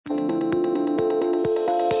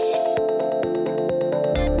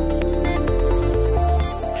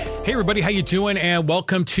Hey everybody, how you doing? And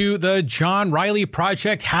welcome to the John Riley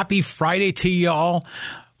Project. Happy Friday to you all.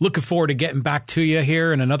 Looking forward to getting back to you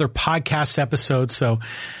here in another podcast episode. So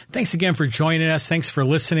thanks again for joining us. Thanks for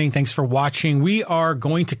listening. Thanks for watching. We are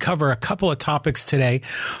going to cover a couple of topics today.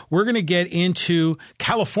 We're going to get into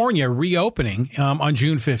California reopening on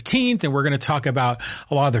June 15th, and we're going to talk about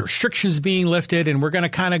a lot of the restrictions being lifted, and we're going to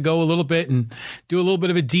kind of go a little bit and do a little bit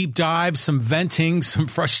of a deep dive, some venting, some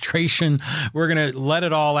frustration. We're going to let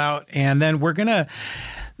it all out, and then we're going to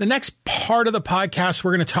the next part of the podcast,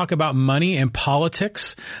 we're going to talk about money and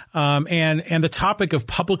politics, and the topic of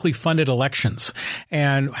publicly funded elections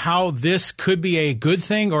and how this could be a good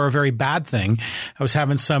thing or a very bad thing. I was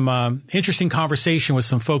having some interesting conversation with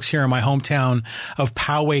some folks here in my hometown of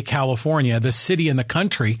Poway, California, the city in the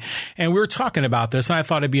country, and we were talking about this, and I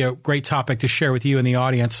thought it'd be a great topic to share with you in the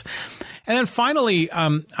audience. And then finally,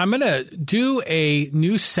 I'm going to do a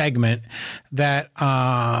new segment that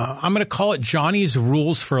I'm going to call it Johnny's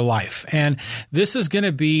Rules for Life. And this is going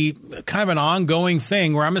to be kind of an ongoing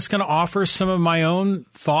thing where I'm just going to offer some of my own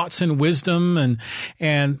thoughts and wisdom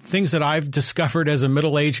and things that I've discovered as a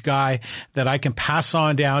middle-aged guy that I can pass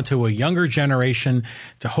on down to a younger generation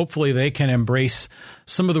to hopefully they can embrace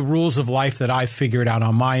some of the rules of life that I've figured out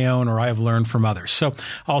on my own or I've learned from others. So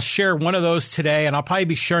I'll share one of those today, and I'll probably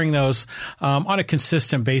be sharing those on a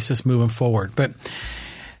consistent basis moving forward. But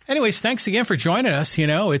anyways, thanks again for joining us. You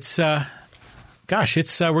know, it's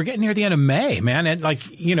we're getting near the end of May, man. And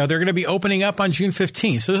they're going to be opening up on June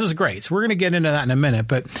 15th. So this is great. So we're going to get into that in a minute.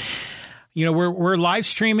 But we're live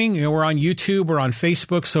streaming. We're on YouTube. We're on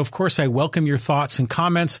Facebook. So, of course, I welcome your thoughts and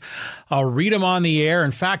comments. I'll read them on the air.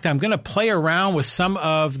 In fact, I'm going to play around with some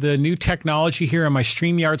of the new technology here in my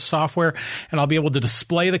StreamYard software, and I'll be able to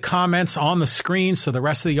display the comments on the screen so the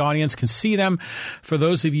rest of the audience can see them. For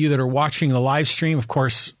those of you that are watching the live stream, of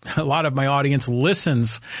course, a lot of my audience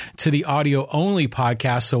listens to the audio-only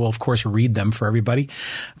podcast, so we'll, of course, read them for everybody.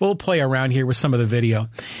 We'll play around here with some of the video.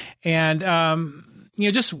 And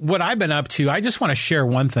just what I've been up to, I just want to share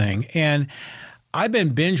one thing. And I've been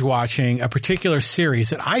binge watching a particular series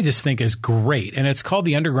that I just think is great. And it's called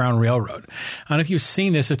The Underground Railroad. I don't know if you've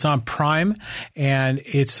seen this. It's on Prime, and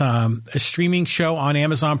it's a streaming show on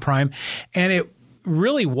Amazon Prime. And it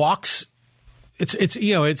really walks.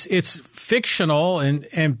 It's fictional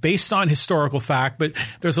and based on historical fact, but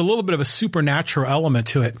there's a little bit of a supernatural element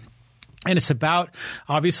to it. And it's about,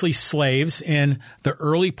 obviously, slaves in the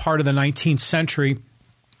early part of the 19th century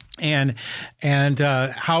and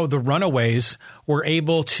how the runaways were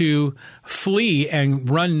able to flee and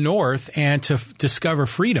run north and to discover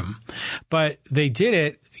freedom. But they did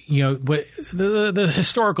it, the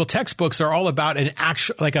historical textbooks are all about an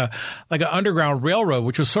actual, like an underground railroad,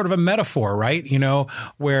 which was sort of a metaphor, right?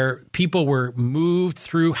 Where people were moved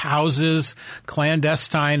through houses,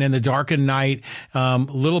 clandestine in the darkened night, a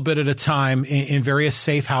little bit at a time in various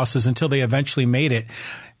safe houses until they eventually made it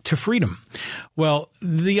to freedom. Well,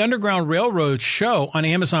 the Underground Railroad show on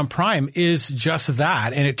Amazon Prime is just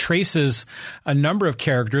that, and it traces a number of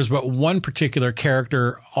characters, but one particular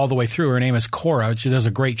character all the way through. Her name is Cora. She does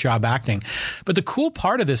a great job acting. But the cool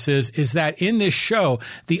part of this is that in this show,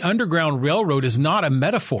 the Underground Railroad is not a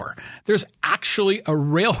metaphor. There's actually a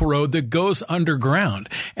railroad that goes underground,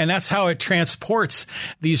 and that's how it transports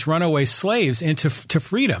these runaway slaves into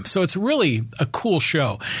freedom. So it's really a cool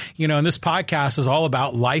show. And this podcast is all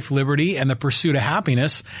about life, liberty, and the pursuit of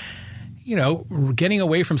happiness. Getting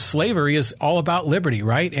away from slavery is all about liberty,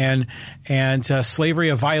 right? And slavery,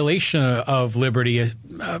 a violation of liberty, is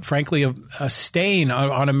frankly a stain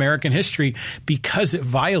on American history because it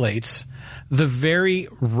violates the very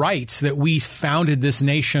rights that we founded this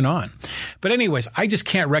nation on. But anyways, I just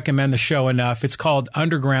can't recommend the show enough. It's called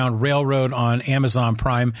Underground Railroad on Amazon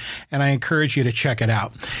Prime, and I encourage you to check it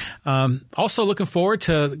out. Also looking forward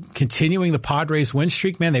to continuing the Padres win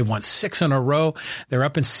streak, man. They've won 6 in a row. They're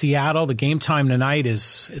up in Seattle. The game time tonight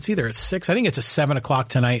it's either at 6. I think it's at 7 o'clock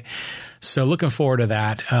tonight. So looking forward to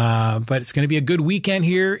that. But it's going to be a good weekend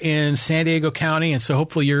here in San Diego County. And so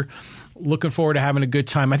hopefully you're looking forward to having a good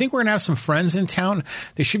time. I think we're going to have some friends in town.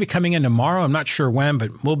 They should be coming in tomorrow. I'm not sure when,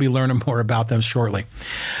 but we'll be learning more about them shortly.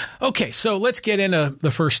 Okay, so let's get into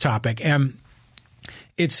the first topic. And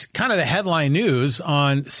it's kind of the headline news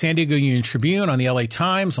on San Diego Union Tribune, on the LA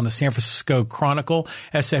Times, on the San Francisco Chronicle,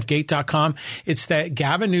 sfgate.com. It's that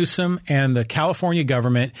Gavin Newsom and the California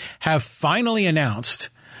government have finally announced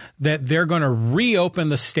that they're going to reopen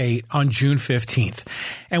the state on June 15th.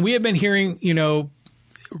 And we have been hearing,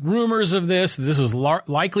 rumors of this. This was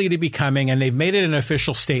likely to be coming, and they've made it an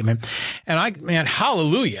official statement. And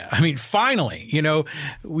hallelujah. I mean, finally,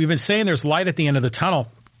 we've been saying there's light at the end of the tunnel.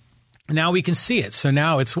 now we can see it. So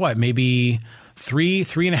now it's what, maybe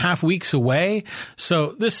 3.5 weeks away.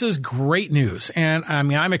 So this is great news. And I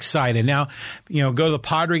mean, I'm excited. Now, go to the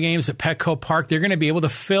Padre games at Petco Park. They're going to be able to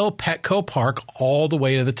fill Petco Park all the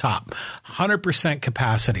way to the top, 100%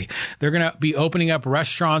 capacity. They're going to be opening up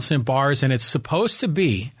restaurants and bars, and it's supposed to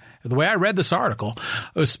be, the way I read this article,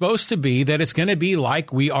 it was supposed to be that it's going to be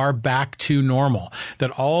like we are back to normal,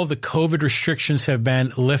 that all the COVID restrictions have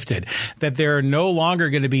been lifted, that there are no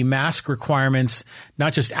longer going to be mask requirements,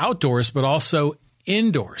 not just outdoors, but also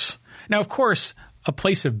indoors. Now, of course, a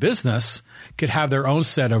place of business could have their own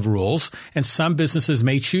set of rules, and some businesses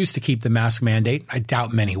may choose to keep the mask mandate. I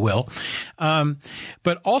doubt many will.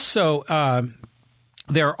 But also,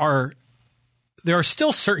 there are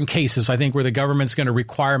still certain cases, I think, where the government's going to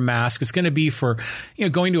require masks. It's going to be for,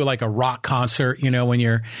 going to like a rock concert, when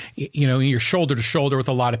you're shoulder to shoulder with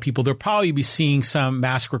a lot of people. There'll probably be seeing some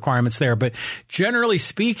mask requirements there. But generally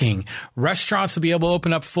speaking, restaurants will be able to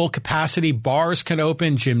open up full capacity. Bars can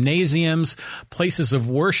open, gymnasiums, places of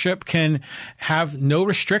worship can have no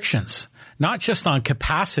restrictions, not just on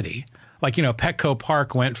capacity. Like, Petco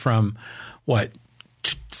Park went from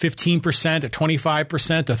 15% to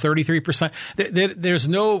 25% to 33%. There's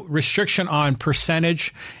no restriction on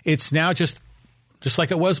percentage. It's now just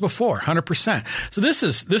like it was before, 100%. So this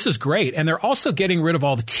is great. And they're also getting rid of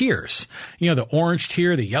all the tiers. The orange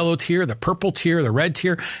tier, the yellow tier, the purple tier, the red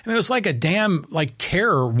tier. And it was like a damn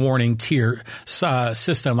terror warning tier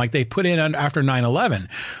system like they put in after 9/11,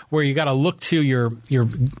 where you got to look to your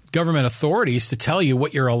government authorities to tell you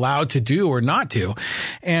what you're allowed to do or not do.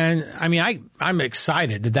 And I mean, I'm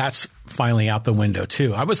excited that that's finally out the window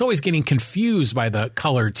too. I was always getting confused by the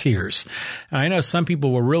colored tiers. And I know some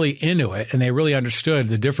people were really into it and they really understood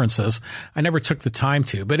the differences. I never took the time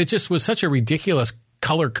to, but it just was such a ridiculous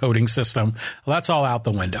color coding system. Well, that's all out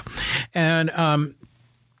the window. And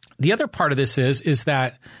the other part of this is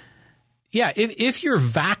that, if you're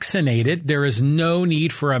vaccinated, there is no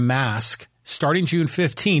need for a mask starting June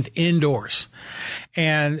 15th indoors.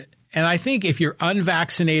 And I think if you're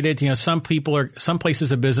unvaccinated, some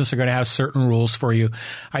places of business are going to have certain rules for you.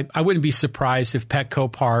 I wouldn't be surprised if Petco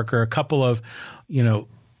Park or a couple of,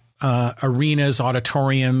 arenas,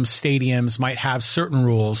 auditoriums, stadiums might have certain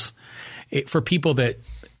rules for people that,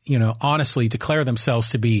 honestly declare themselves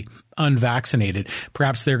to be unvaccinated.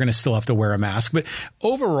 Perhaps they're going to still have to wear a mask. But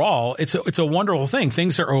overall, it's a wonderful thing.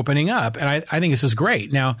 Things are opening up. And I think this is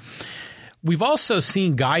great. Now, we've also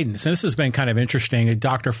seen guidance, and this has been kind of interesting.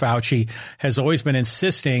 Dr. Fauci has always been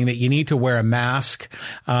insisting that you need to wear a mask,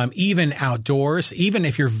 even outdoors, even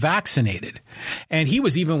if you're vaccinated. And he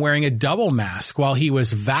was even wearing a double mask while he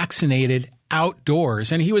was vaccinated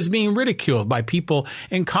outdoors, and he was being ridiculed by people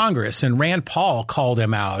in Congress, and Rand Paul called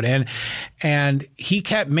him out, and he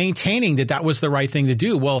kept maintaining that was the right thing to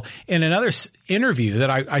do. Well, in another interview that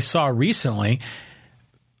I saw recently,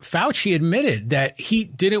 Fauci admitted that he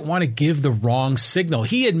didn't want to give the wrong signal.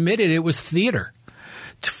 He admitted it was theater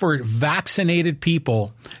for vaccinated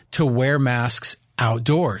people to wear masks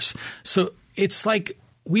outdoors. So it's like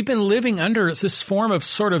we've been living under this form of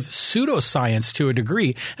sort of pseudoscience to a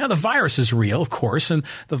degree. Now, the virus is real, of course, and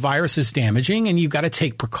the virus is damaging, and you've got to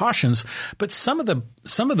take precautions. But some of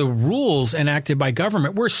the rules enacted by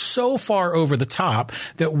government were so far over the top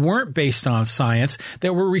that weren't based on science,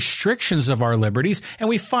 that were restrictions of our liberties, and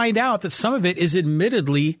we find out that some of it is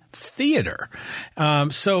admittedly theater.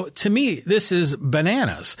 So to me, this is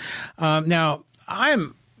bananas. Now,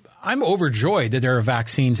 I'm overjoyed that there are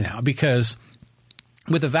vaccines now, because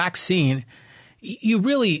with a vaccine, you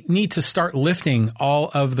really need to start lifting all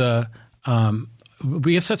of the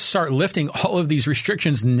we have to start lifting all of these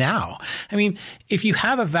restrictions now. I mean, if you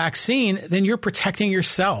have a vaccine, then you're protecting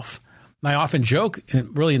yourself. I often joke,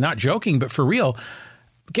 really not joking, but for real,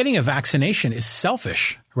 getting a vaccination is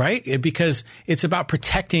selfish, right? Because it's about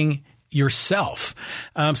protecting yourself.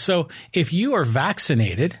 So if you are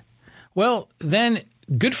vaccinated, well, then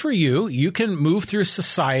good for you. You can move through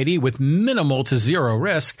society with minimal to zero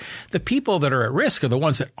risk. The people that are at risk are the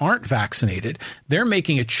ones that aren't vaccinated. They're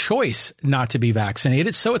making a choice not to be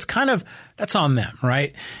vaccinated. So it's kind of, that's on them,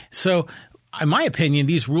 right? So in my opinion,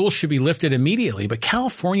 these rules should be lifted immediately. But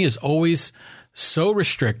California is always so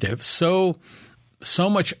restrictive, so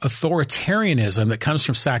much authoritarianism that comes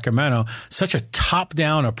from Sacramento, such a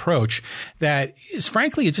top-down approach that is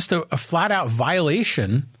frankly just a flat-out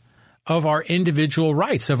violation of our individual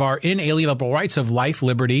rights, of our inalienable rights of life,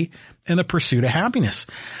 liberty, and the pursuit of happiness.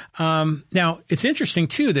 Now, it's interesting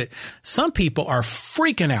too that some people are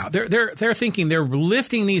freaking out. They're thinking they're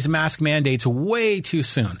lifting these mask mandates way too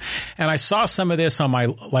soon. And I saw some of this on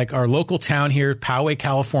our local town here, Poway,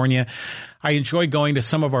 California. I enjoy going to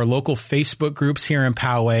some of our local Facebook groups here in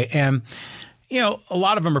Poway, and a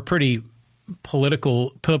lot of them are pretty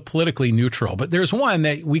politically neutral, but there's one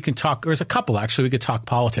that we can talk. There's a couple actually we could talk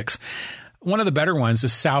politics. One of the better ones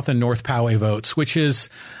is South and North Poway Votes, which is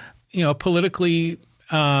politically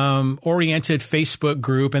oriented Facebook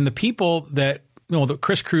group, and the people that the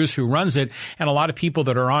Chris Cruz who runs it, and a lot of people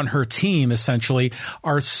that are on her team essentially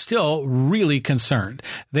are still really concerned.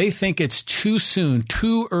 They think it's too soon,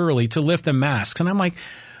 too early to lift the masks, and I'm like,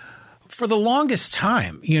 for the longest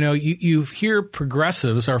time, you hear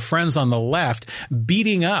progressives, our friends on the left,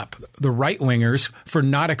 beating up the right-wingers for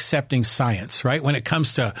not accepting science, right? When it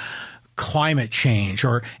comes to climate change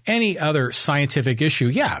or any other scientific issue,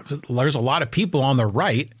 yeah, there's a lot of people on the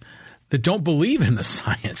right that don't believe in the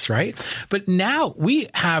science, right? But now we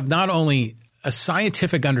have not only a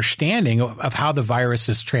scientific understanding of how the virus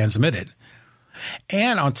is transmitted,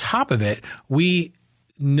 and on top of it, we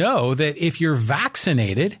know that if you're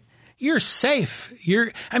vaccinated, you're safe.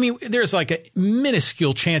 There's like a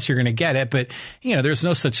minuscule chance you're going to get it, but there's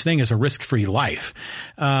no such thing as a risk-free life.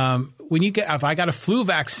 If I got a flu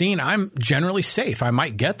vaccine, I'm generally safe. I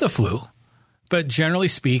might get the flu, but generally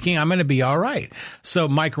speaking, I'm going to be all right. So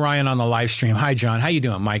Mike Ryan on the live stream. Hi, John. How you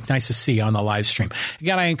doing, Mike? Nice to see you on the live stream.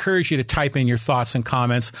 Again, I encourage you to type in your thoughts and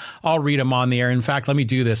comments. I'll read them on the air. In fact, let me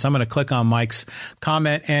do this. I'm going to click on Mike's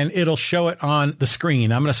comment and it'll show it on the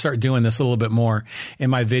screen. I'm going to start doing this a little bit more in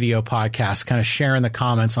my video podcast, kind of sharing the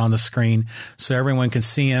comments on the screen so everyone can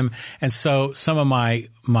see them. And so some of my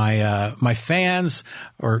fans,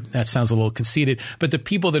 or that sounds a little conceited, but the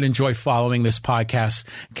people that enjoy following this podcast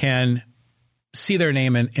can see their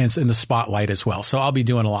name in the spotlight as well. So I'll be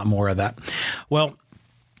doing a lot more of that. Well,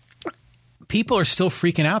 people are still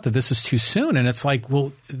freaking out that this is too soon. And it's like,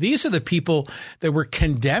 well, these are the people that were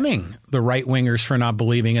condemning the right-wingers for not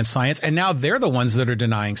believing in science. And now they're the ones that are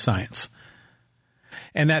denying science.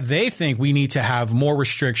 And that they think we need to have more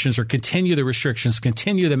restrictions or continue the restrictions,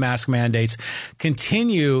 continue the mask mandates,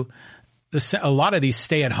 continue a lot of these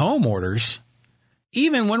stay-at-home orders,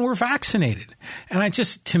 even when we're vaccinated. And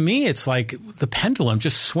to me, it's like the pendulum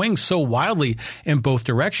just swings so wildly in both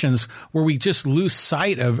directions where we just lose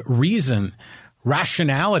sight of reason,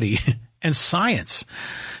 rationality, and science.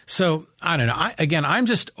 So I don't know. I'm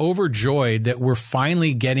just overjoyed that we're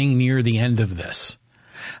finally getting near the end of this.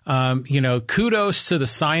 Kudos to the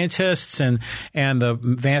scientists and the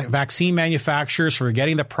vaccine manufacturers for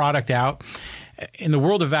getting the product out. In the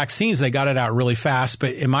world of vaccines, they got it out really fast,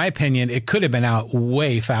 but in my opinion, it could have been out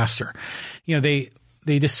way faster. They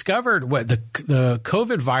discovered what the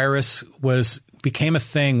COVID virus became a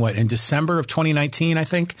thing, in December of 2019, I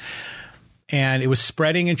think. And it was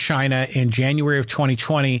spreading in China in January of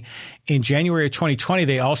 2020. In January of 2020,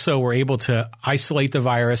 they also were able to isolate the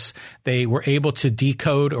virus. They were able to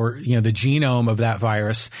decode the genome of that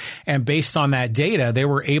virus. And based on that data, they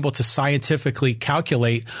were able to scientifically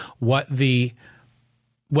calculate what the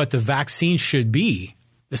vaccine should be,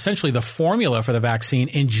 essentially the formula for the vaccine,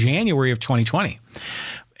 in January of 2020.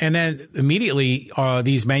 And then immediately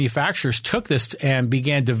these manufacturers took this and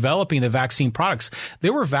began developing the vaccine products.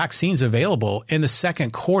 There were vaccines available in the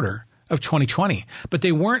second quarter of 2020, but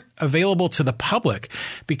they weren't available to the public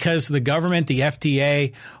because the government, the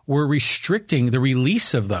FDA, were restricting the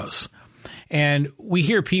release of those. And we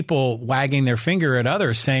hear people wagging their finger at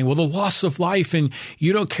others saying, well, the loss of life and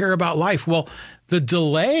you don't care about life. Well, the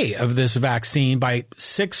delay of this vaccine by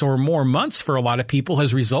 6 or more months for a lot of people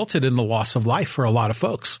has resulted in the loss of life for a lot of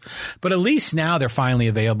folks. But at least now they're finally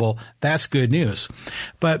available. That's good news.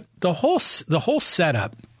 But the whole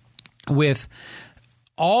setup with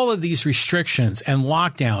all of these restrictions and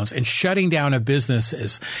lockdowns and shutting down of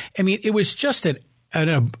businesses, it was just a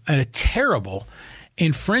terrible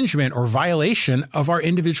infringement or violation of our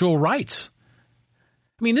individual rights.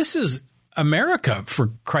 This is America,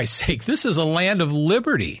 for Christ's sake. This is a land of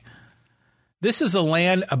liberty. This is a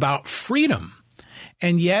land about freedom.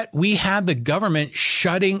 And yet we had the government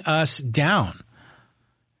shutting us down.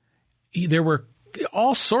 There were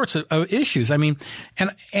all sorts of issues. And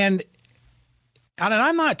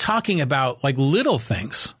I'm not talking about like little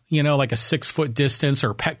things, like a 6-foot distance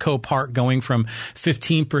or Petco Park going from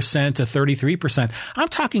 15% to 33%. I'm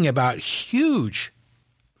talking about huge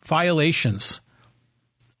violations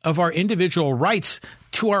of our individual rights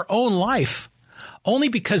to our own life, only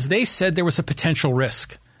because they said there was a potential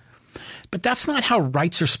risk. But that's not how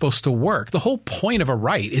rights are supposed to work. The whole point of a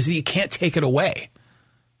right is that you can't take it away.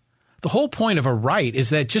 The whole point of a right is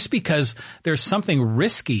that just because there's something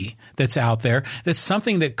risky that's out there, that's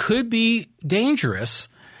something that could be dangerous,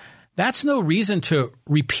 that's no reason to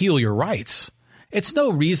repeal your rights. It's no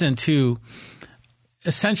reason to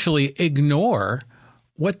essentially ignore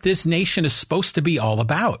what this nation is supposed to be all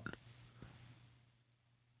about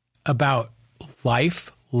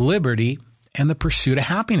life, liberty, and the pursuit of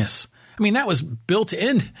happiness. I mean, that was built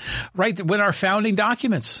in right with our founding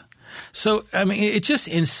documents. So, I mean, it's just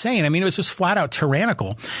insane. I mean, it was just flat out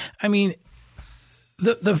tyrannical. I mean,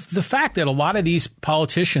 the fact that a lot of these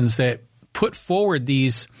politicians that put forward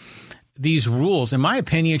these rules, in my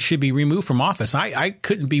opinion, should be removed from office. I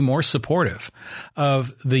couldn't be more supportive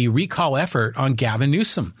of the recall effort on Gavin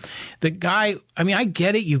Newsom. The guy, I mean, I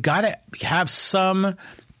get it. You've got to have some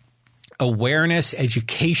awareness,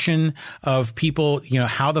 education of people,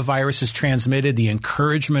 how the virus is transmitted, the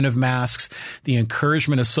encouragement of masks, the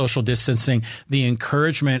encouragement of social distancing, the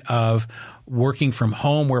encouragement of working from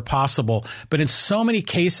home where possible. But in so many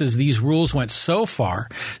cases, these rules went so far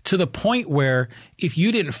to the point where if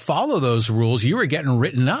you didn't follow those rules, you were getting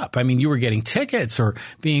written up. I mean, you were getting tickets or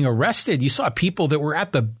being arrested. You saw people that were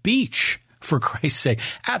at the beach, for Christ's sake,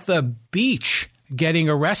 at the beach getting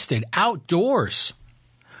arrested outdoors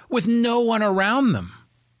with no one around them,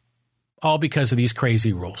 all because of these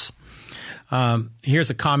crazy rules. Here's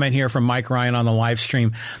a comment here from Mike Ryan on the live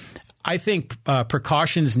stream. I think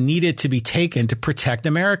precautions needed to be taken to protect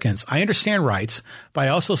Americans. I understand rights, but I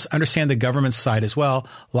also understand the government's side as well.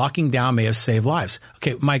 Locking down may have saved lives.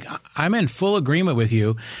 Okay, Mike, I'm in full agreement with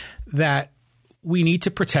you that we need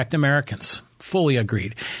to protect Americans. Fully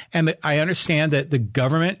agreed. And I understand that the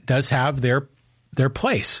government does have their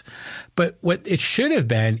place. But what it should have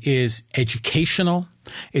been is educational.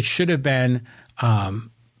 It should have been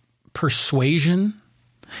persuasion.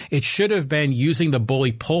 It should have been using the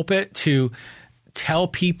bully pulpit to tell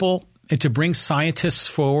people and to bring scientists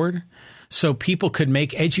forward so people could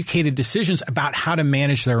make educated decisions about how to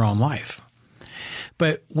manage their own life.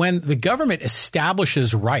 But when the government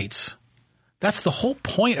establishes rights, that's the whole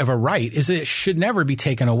point of a right, is that it should never be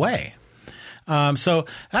taken away. So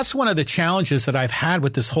that's one of the challenges that I've had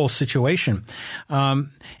with this whole situation.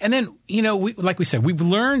 And then, like we said, we've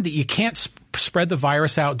learned that you can't spread the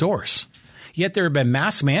virus outdoors. Yet there have been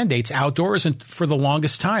mask mandates outdoors and for the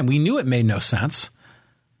longest time. We knew it made no sense.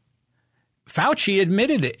 Fauci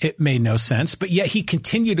admitted it made no sense, but yet he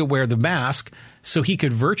continued to wear the mask so he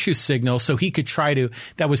could virtue signal, so he could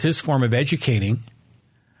that was his form of educating.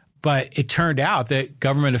 But it turned out that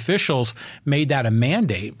government officials made that a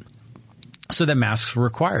mandate so that masks were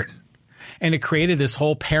required. And it created this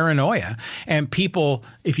whole paranoia. And people,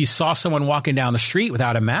 if you saw someone walking down the street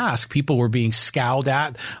without a mask, people were being scowled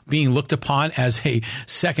at, being looked upon as a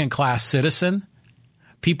second-class citizen.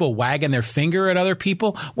 People wagging their finger at other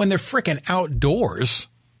people when they're freaking outdoors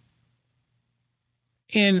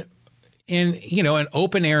in an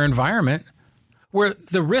open-air environment where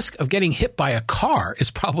the risk of getting hit by a car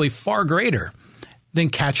is probably far greater than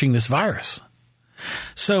catching this virus.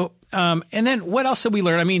 So, and then what else did we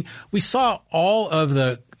learn? I mean, we saw all of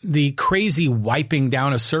the crazy wiping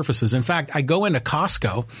down of surfaces. In fact, I go into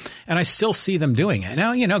Costco and I still see them doing it.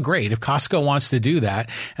 Now, great. If Costco wants to do that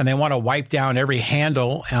and they want to wipe down every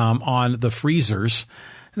handle on the freezers,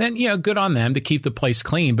 then, good on them to keep the place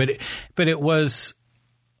clean. But there was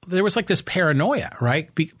like this paranoia, right?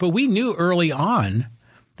 But we knew early on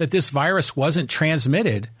that this virus wasn't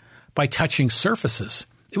transmitted by touching surfaces.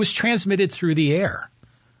 It was transmitted through the air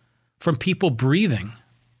from people breathing.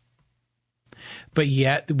 But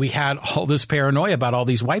yet we had all this paranoia about all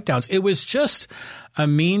these wipe downs. It was just a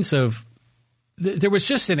means of – there was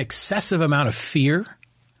just an excessive amount of fear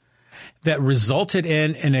that resulted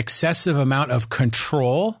in an excessive amount of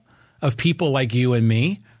control of people like you and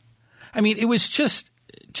me. I mean, it was just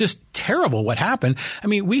terrible what happened. I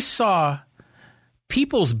mean, we saw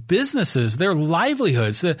people's businesses, their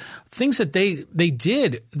livelihoods, the things that they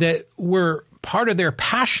did that were part of their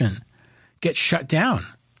passion get shut down.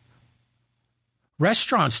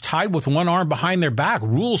 Restaurants tied with one arm behind their back,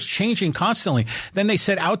 rules changing constantly. Then they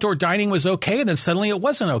said outdoor dining was okay, and then suddenly it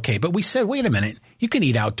wasn't okay. But we said, wait a minute, you can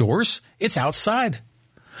eat outdoors. It's outside.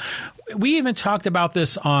 We even talked about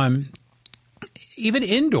this on even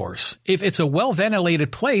indoors. If it's a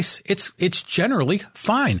well-ventilated place, it's generally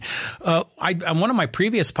fine. On one of my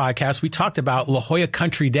previous podcasts, we talked about La Jolla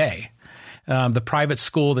Country Day, the private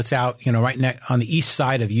school that's out, right on the east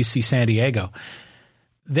side of UC San Diego.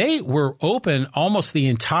 They were open almost the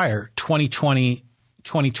entire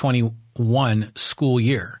 2020-2021 school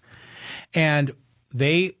year. And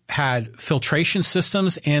they had filtration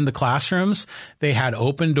systems in the classrooms. They had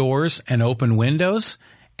open doors and open windows,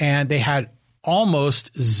 and they had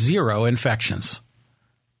almost zero infections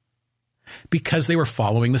because they were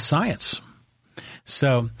following the science.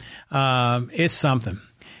 So it's something.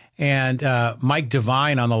 And Mike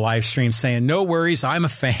Devine on the live stream saying, no worries, I'm a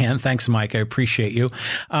fan. Thanks, Mike. I appreciate you.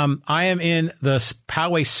 I am in the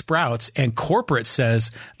Poway Sprouts, and corporate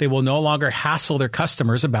says they will no longer hassle their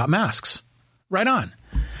customers about masks. Right on.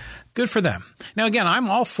 Good for them. Now, again, I'm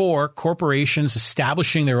all for corporations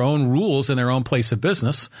establishing their own rules in their own place of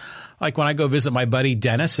business. Like when I go visit my buddy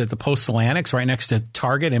Dennis at the Postal Annex right next to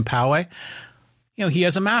Target in Poway, he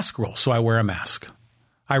has a mask rule, so I wear a mask.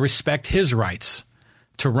 I respect his rights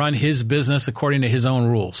to run his business according to his own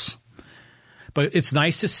rules. But it's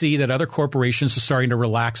nice to see that other corporations are starting to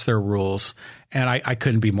relax their rules, and I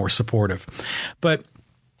couldn't be more supportive. But,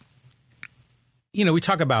 we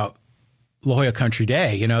talk about La Jolla Country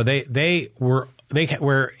Day. They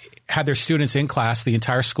had their students in class the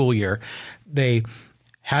entire school year. They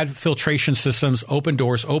had filtration systems, open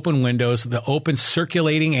doors, open windows, the open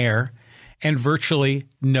circulating air, and virtually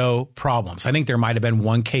no problems. I think there might have been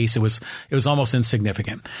one case. It was almost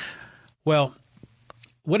insignificant. Well,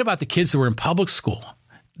 what about the kids that were in public school?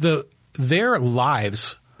 Their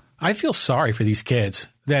lives, I feel sorry for these kids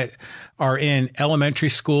that are in elementary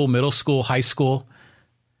school, middle school, high school,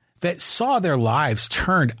 that saw their lives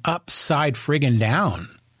turned upside friggin' down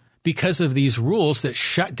because of these rules that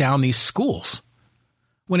shut down these schools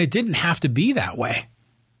when it didn't have to be that way.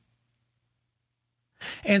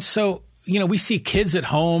 And so, we see kids at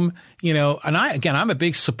home, and I'm a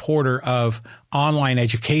big supporter of online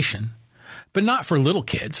education, but not for little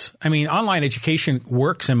kids. I mean, online education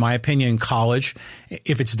works, in my opinion, in college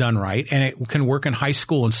if it's done right, and it can work in high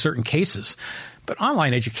school in certain cases. But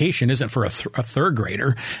online education isn't for a third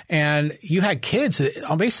grader. And you had kids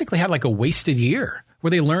that basically had like a wasted year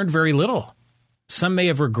where they learned very little. Some may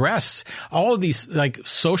have regressed. All of these like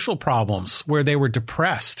social problems where they were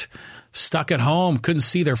depressed, stuck at home, couldn't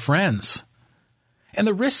see their friends. And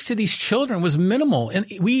the risk to these children was minimal. And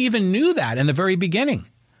we even knew that in the very beginning,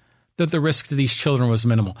 that the risk to these children was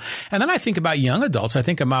minimal. And then I think about young adults. I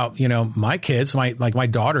think about, my kids, my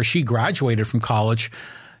daughter, she graduated from college,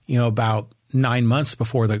 about 9 months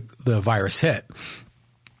before the virus hit.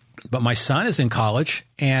 But my son is in college,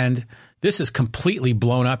 and this has completely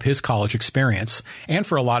blown up his college experience and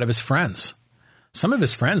for a lot of his friends. Some of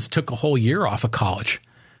his friends took a whole year off of college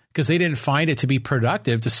because they didn't find it to be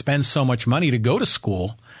productive to spend so much money to go to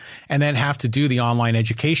school and then have to do the online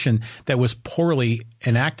education that was poorly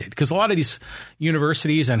enacted. Because a lot of these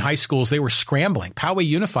universities and high schools, they were scrambling. Poway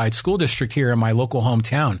Unified School District here in my local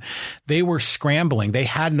hometown, they were scrambling. They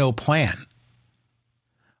had no plan.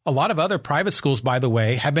 A lot of other private schools, by the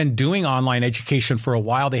way, have been doing online education for a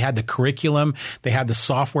while. They had the curriculum. They had the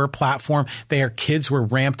software platform. Their kids were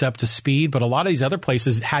ramped up to speed. But a lot of these other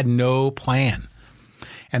places had no plan.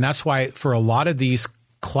 And that's why for a lot of these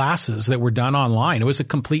classes that were done online, it was a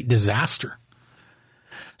complete disaster.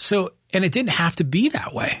 So, and it didn't have to be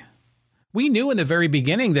that way. We knew in the very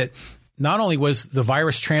beginning that not only was the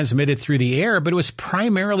virus transmitted through the air, but it was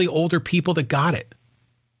primarily older people that got it.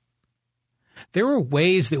 There were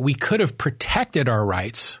ways that we could have protected our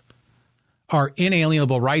rights, our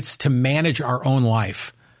inalienable rights to manage our own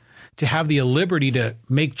life, to have the liberty to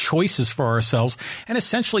make choices for ourselves and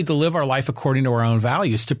essentially to live our life according to our own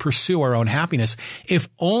values, to pursue our own happiness, if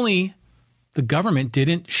only the government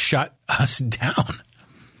didn't shut us down.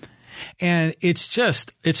 And it's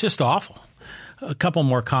just awful. A couple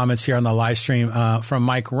more comments here on the live stream from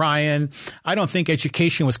Mike Ryan. I don't think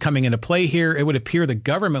education was coming into play here. It would appear the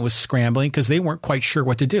government was scrambling because they weren't quite sure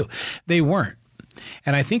what to do. They weren't.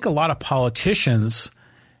 And I think a lot of politicians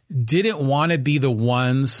didn't want to be the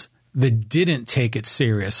ones that didn't take it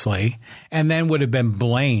seriously and then would have been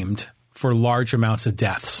blamed for large amounts of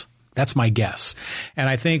deaths. That's my guess. And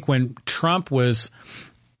I think when Trump was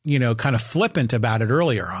kind of flippant about it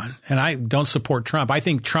earlier on. And I don't support Trump. I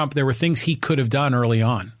think Trump, there were things he could have done early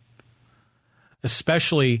on,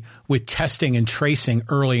 especially with testing and tracing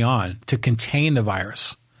early on to contain the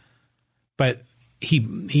virus. But he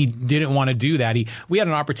didn't want to do that. We had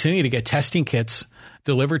an opportunity to get testing kits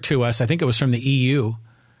delivered to us. I think it was from the EU.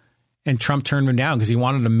 And Trump turned them down because he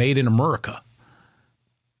wanted them made in America.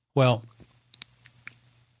 Well,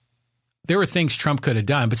 there were things Trump could have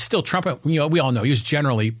done, but still Trump, we all know he was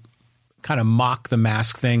generally kind of mock the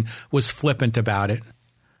mask thing, was flippant about it.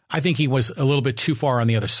 I think he was a little bit too far on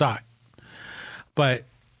the other side. But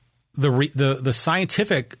the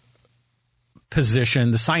scientific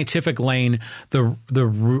position, the scientific lane, the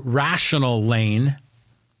rational lane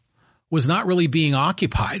was not really being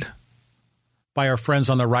occupied by our friends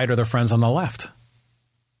on the right or their friends on the left.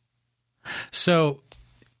 So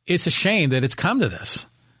it's a shame that it's come to this,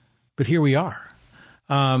 but here we are.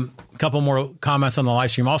 A couple more comments on the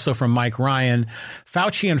live stream, also from Mike Ryan.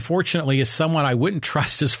 Fauci, unfortunately, is someone I wouldn't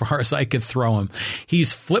trust as far as I could throw him.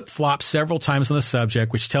 He's flip-flopped several times on the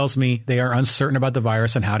subject, which tells me they are uncertain about the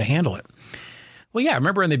virus and how to handle it. Well, yeah,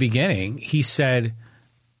 remember in the beginning, he said,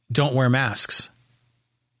 don't wear masks.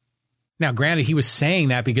 Now, granted, he was saying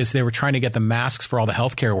that because they were trying to get the masks for all the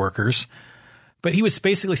healthcare workers. But he was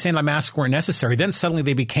basically saying the masks weren't necessary. Then suddenly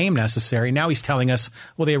they became necessary. Now he's telling us,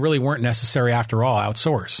 well, they really weren't necessary after all,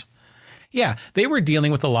 outsource. Yeah, they were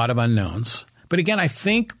dealing with a lot of unknowns. But again, I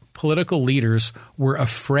think political leaders were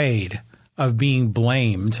afraid of being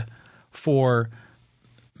blamed for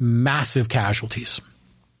massive casualties.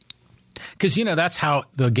 Because, that's how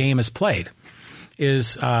the game is played,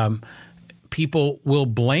 is people will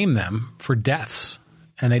blame them for deaths.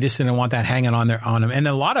 And they just didn't want that hanging on them. And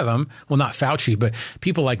a lot of them, well, not Fauci, but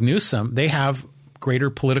people like Newsom, they have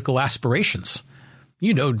greater political aspirations.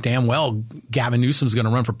 Damn well Gavin Newsom's going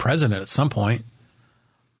to run for president at some point.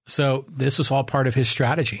 So this is all part of his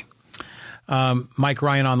strategy. Mike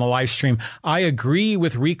Ryan on the live stream. I agree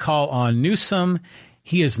with recall on Newsom.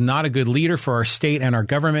 He is not a good leader for our state and our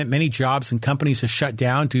government. Many jobs and companies have shut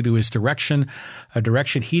down due to his direction, a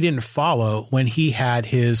direction he didn't follow when he had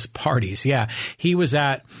his parties. Yeah, he was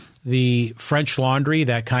at the French Laundry,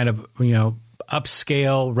 that kind of,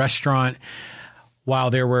 upscale restaurant, while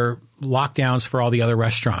there were lockdowns for all the other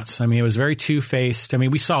restaurants. I mean, it was very two-faced. I mean,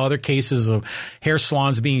 we saw other cases of hair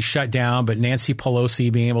salons being shut down, but Nancy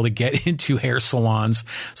Pelosi being able to get into hair salons.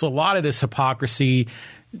 So a lot of this hypocrisy,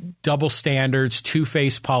 double standards,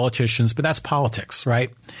 two-faced politicians, but that's politics, right?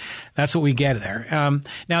 That's what we get there.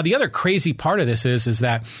 Now, the other crazy part of this is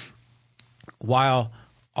that while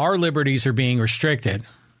our liberties are being restricted,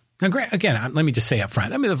 now, again, let me just say up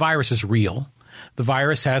front, the virus is real. The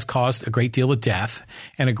virus has caused a great deal of death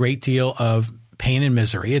and a great deal of pain and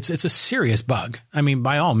misery. It's a serious bug. I mean,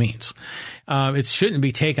 by all means, it shouldn't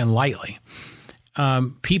be taken lightly.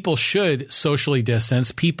 People should socially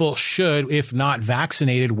distance. People should, if not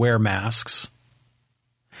vaccinated, wear masks.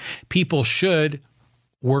 People should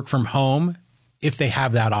work from home if they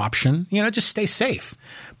have that option. Just stay safe.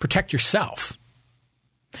 Protect yourself.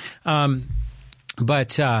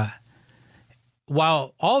 But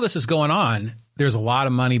while all this is going on, there's a lot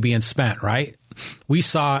of money being spent, right? We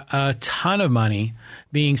saw a ton of money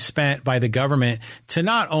being spent by the government to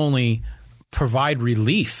not only provide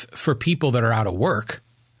relief for people that are out of work,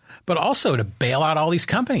 but also to bail out all these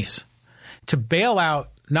companies, to bail out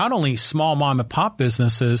not only small mom and pop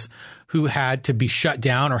businesses who had to be shut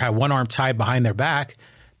down or had one arm tied behind their back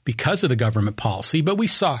because of the government policy, but we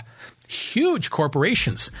saw huge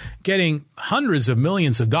corporations getting hundreds of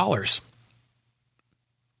millions of dollars.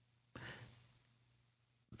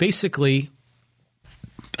 Basically,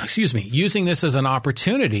 using this as an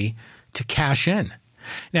opportunity to cash in.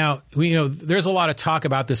 Now, there's a lot of talk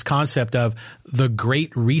about this concept of the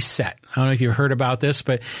Great Reset. I don't know if you've heard about this,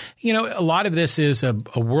 but, a lot of this is a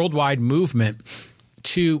worldwide movement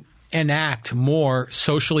to enact more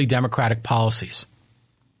socially democratic policies,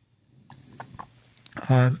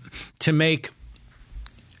 to make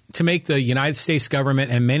the United States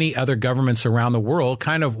government and many other governments around the world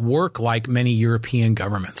kind of work like many European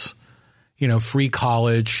governments. Free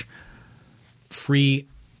college, free,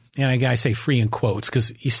 and I say free in quotes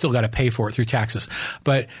because you still got to pay for it through taxes,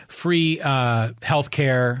 but free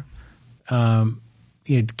healthcare,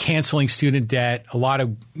 canceling student debt, a lot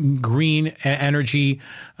of green energy,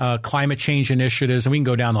 climate change initiatives, and we can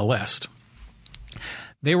go down the list.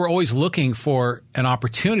 They were always looking for an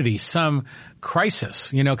opportunity, some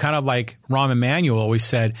crisis, kind of like Rahm Emanuel always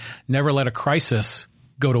said, never let a crisis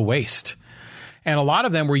go to waste. And a lot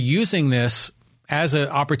of them were using this as an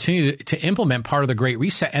opportunity to implement part of the Great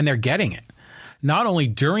Reset, and they're getting it. Not only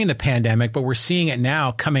during the pandemic, but we're seeing it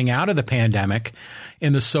now coming out of the pandemic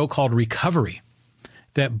in the so-called recovery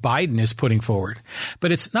that Biden is putting forward.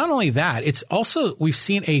 But it's not only that, it's also we've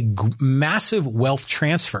seen a massive wealth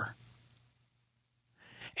transfer.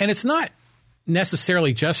 And it's not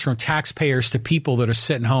necessarily just from taxpayers to people that are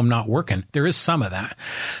sitting home not working. There is some of that.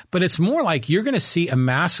 But it's more like you're going to see a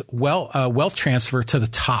mass wealth transfer to the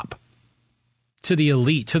top, to the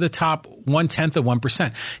elite, to the top 0.1% of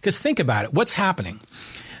 1%. Because think about it. What's happening?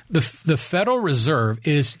 The Federal Reserve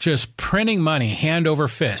is just printing money hand over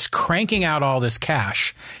fist, cranking out all this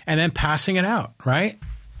cash and then passing it out, right?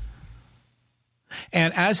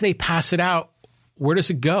 And as they pass it out, where does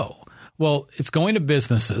it go? Well, it's going to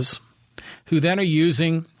businesses who then are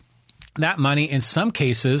using that money in some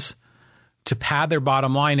cases to pad their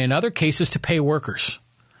bottom line, in other cases to pay workers.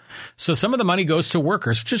 So some of the money goes to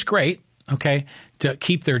workers, which is great, okay, to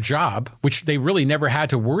keep their job, which they really never had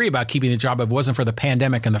to worry about keeping the job if it wasn't for the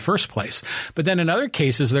pandemic in the first place. But then in other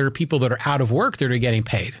cases, there are people that are out of work that are getting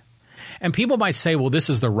paid. And people might say, well, this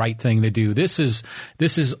is the right thing to do. This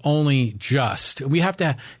is only just. We have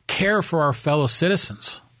to care for our fellow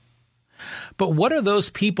citizens. But what are those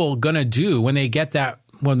people going to do when they get that,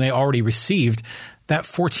 when they already received that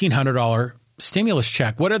 $1,400 stimulus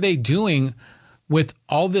check? What are they doing with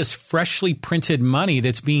all this freshly printed money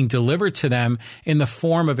that's being delivered to them in the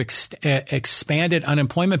form of expanded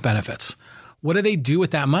unemployment benefits? What do they do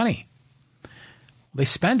with that money? They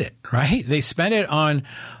spend it, right? They spend it on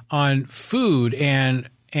food and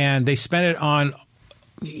they spend it on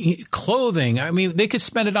clothing. I mean, they could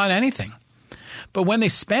spend it on anything. But when they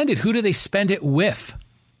spend it, who do they spend it with?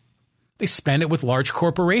 They spend it with large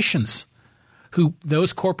corporations, who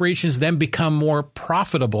those corporations then become more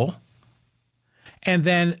profitable. And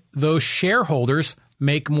then those shareholders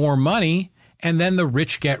make more money, and then the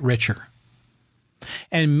rich get richer.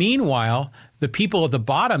 And meanwhile, the people at the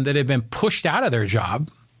bottom that have been pushed out of their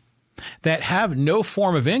job, that have no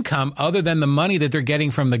form of income other than the money that they're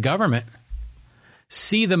getting from the government,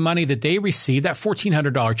 see the money that they receive. That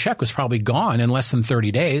 $1,400 check was probably gone in less than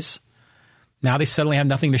 30 days. Now they suddenly have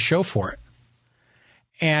nothing to show for it.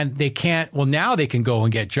 And they can't, well, now they can go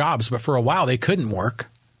and get jobs, but for a while they couldn't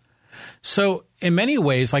work. So in many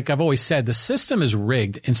ways, like I've always said, the system is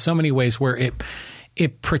rigged in so many ways where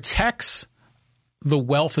it protects the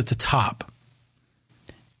wealth at the top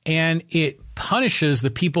and it punishes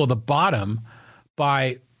the people at the bottom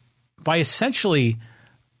by essentially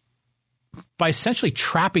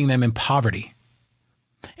trapping them in poverty.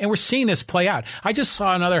 And we're seeing this play out. I just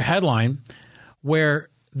saw another headline where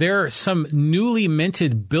there are some newly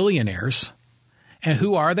minted billionaires. And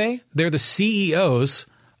who are they? They're the CEOs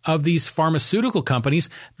of these pharmaceutical companies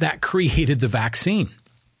that created the vaccine.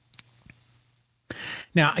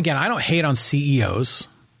 Now, again, I don't hate on CEOs.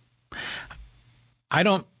 I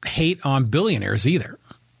don't hate on billionaires either,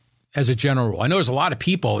 as a general rule. I know there's a lot of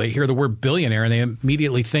people, they hear the word billionaire and they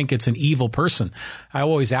immediately think it's an evil person. I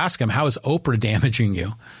always ask them, how is Oprah damaging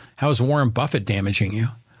you? How is Warren Buffett damaging you?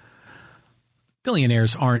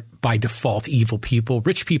 Billionaires aren't by default evil people.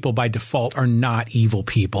 Rich people by default are not evil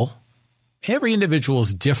people. Every individual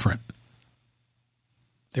is different.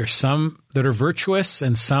 There's some that are virtuous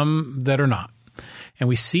and some that are not. And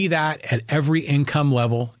we see that at every income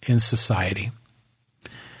level in society.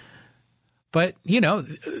 But, you know,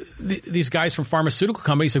 these guys from pharmaceutical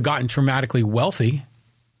companies have gotten dramatically wealthy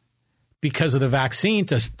because of the vaccine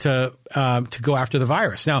to go after the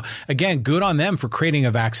virus. Now, again, good on them for creating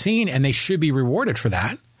a vaccine, and they should be rewarded for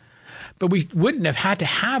that. But we wouldn't have had to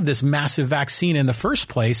have this massive vaccine in the first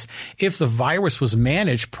place if the virus was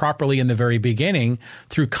managed properly in the very beginning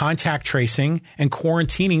through contact tracing and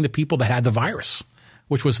quarantining the people that had the virus,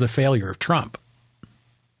 which was the failure of Trump.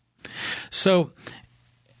 So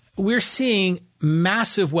we're seeing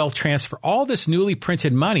massive wealth transfer. All this newly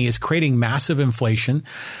printed money is creating massive inflation.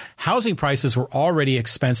 Housing prices were already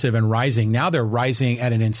expensive and rising. Now they're rising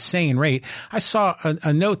at an insane rate. I saw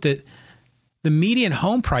a note that the median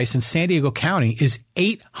home price in San Diego County is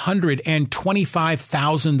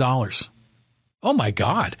 $825,000. Oh my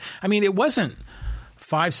God. I mean, it wasn't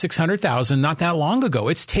 $500,000-$600,000 not that long ago.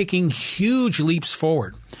 It's taking huge leaps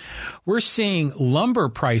forward. We're seeing lumber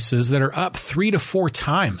prices that are up 3 to 4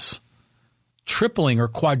 times, tripling or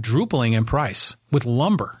quadrupling in price with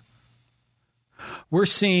lumber. We're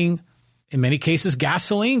seeing, in many cases,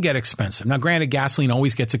 gasoline get expensive. Now, granted, gasoline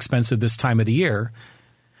always gets expensive this time of the year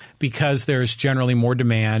because there's generally more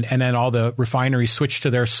demand, and then all the refineries switch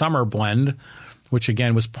to their summer blend, which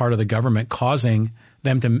again was part of the government causing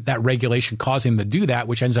them to, that regulation causing them to do that,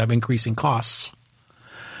 which ends up increasing costs.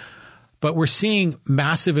 But we're seeing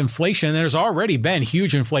massive inflation. And there's already been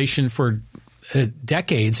huge inflation for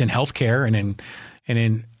decades in healthcare and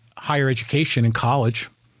in higher education and college.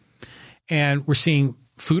 And we're seeing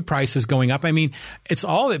food prices going up. I mean, it's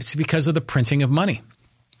because of the printing of money.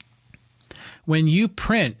 When you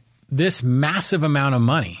print this massive amount of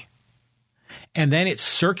money and then it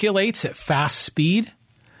circulates at fast speed,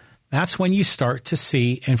 that's when you start to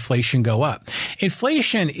see inflation go up.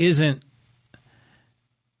 Inflation isn't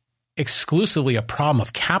exclusively a problem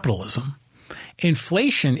of capitalism.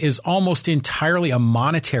 Inflation is almost entirely a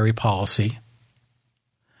monetary policy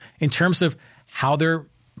in terms of how they're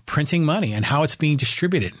printing money and how it's being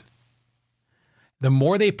distributed. The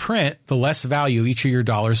more they print, the less value each of your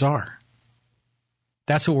dollars are.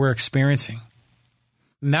 That's what we're experiencing.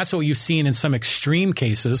 And that's what you've seen in some extreme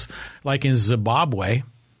cases, like in Zimbabwe,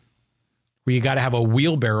 where you got to have a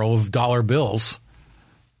wheelbarrow of dollar bills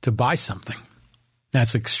to buy something.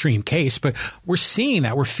 That's an extreme case, but we're seeing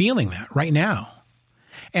that. We're feeling that right now.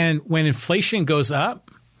 And when inflation goes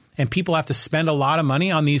up and people have to spend a lot of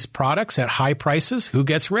money on these products at high prices, who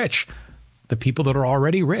gets rich? The people that are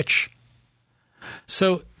already rich.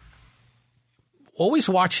 So always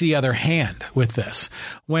watch the other hand with this.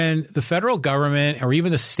 When the federal government or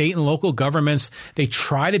even the state and local governments, they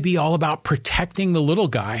try to be all about protecting the little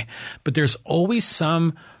guy, but there's always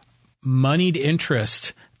some moneyed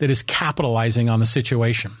interest that is capitalizing on the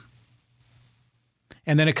situation.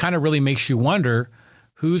 And then it kind of really makes you wonder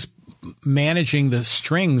who's managing the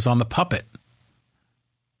strings on the puppet.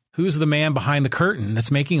 Who's the man behind the curtain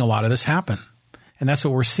that's making a lot of this happen? And that's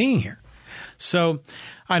what we're seeing here. So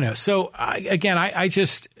I know. So I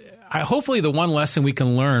hopefully the one lesson we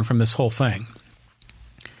can learn from this whole thing,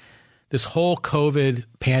 this whole COVID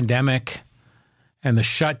pandemic and the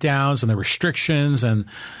shutdowns and the restrictions and,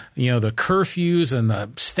 the curfews and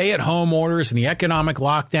the stay at home orders and the economic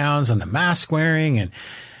lockdowns and the mask wearing and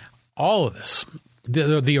all of this,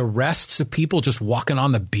 the arrests of people just walking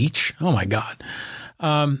on the beach. Oh my God.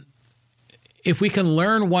 If we can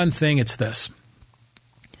learn one thing, it's this,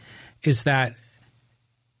 is that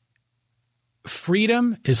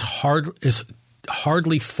freedom is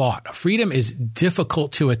hardly fought. Freedom is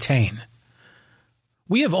difficult to attain.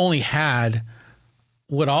 We have only had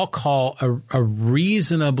what I'll call a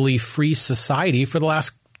reasonably free society for the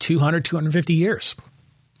last 200, 250 years.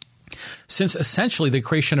 Since essentially the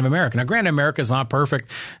creation of America. Now, granted, America is not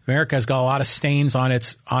perfect. America has got a lot of stains on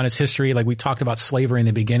its history. Like we talked about slavery in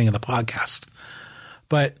the beginning of the podcast.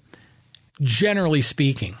 But generally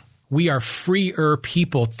speaking, we are freer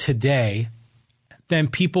people today than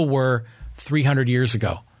people were 300 years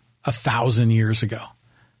ago, 1,000 years ago.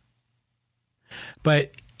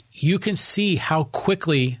 But you can see how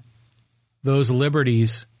quickly those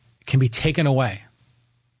liberties can be taken away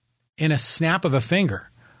in a snap of a finger,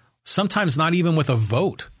 sometimes not even with a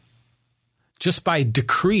vote, just by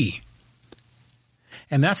decree.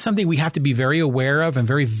 And that's something we have to be very aware of and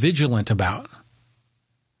very vigilant about,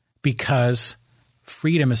 because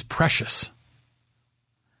freedom is precious.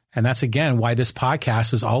 And that's, again, why this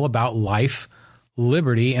podcast is all about life,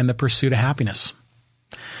 liberty, and the pursuit of happiness.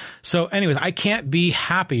 So anyways, I can't be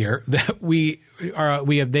happier that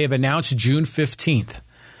they have announced June 15th.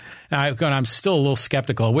 Now, I'm still a little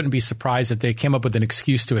skeptical. I wouldn't be surprised if they came up with an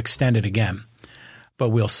excuse to extend it again, but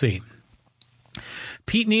we'll see.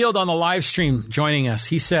 Pete Neild on the live stream joining us.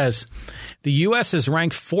 He says, the U.S. is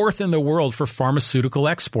ranked 4th in the world for pharmaceutical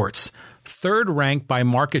exports, 3rd ranked by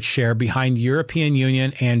market share behind European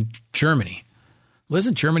Union and Germany. Well,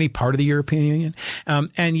 isn't Germany part of the European Union?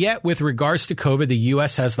 And yet, with regards to COVID, the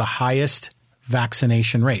U.S. has the highest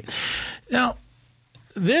vaccination rate. Now,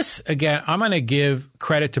 this, again, I'm going to give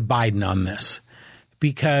credit to Biden on this,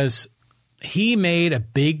 because he made a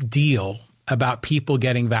big deal about people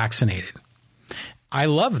getting vaccinated. I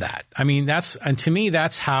love that. I mean, to me,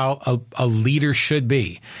 that's how a leader should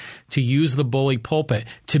be, to use the bully pulpit,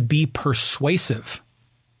 to be persuasive,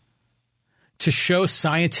 to show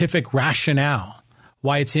scientific rationale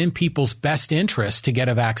why it's in people's best interest to get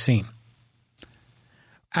a vaccine,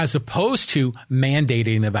 as opposed to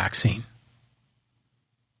mandating the vaccine.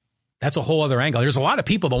 That's a whole other angle. There's a lot of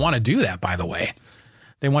people that want to do that, by the way.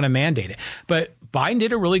 They want to mandate it. But Biden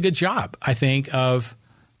did a really good job, I think, of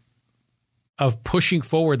pushing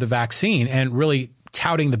forward the vaccine and really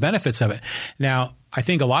touting the benefits of it. Now, I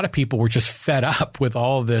think a lot of people were just fed up with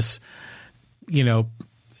all of this,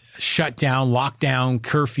 shutdown, lockdown,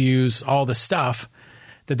 curfews, all this stuff,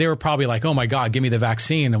 that they were probably like, oh my God, give me the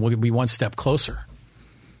vaccine and we'll be one step closer.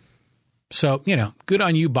 So, good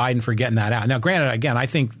on you, Biden, for getting that out. Now, granted, again, I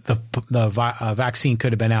think the vaccine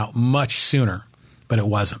could have been out much sooner, but it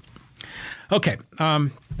wasn't. Okay. I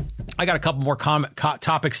got a couple more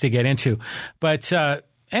topics to get into. But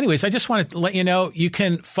anyways, I just wanted to let you know, you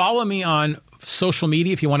can follow me on social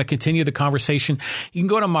media if you want to continue the conversation. You can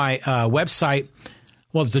go to my website.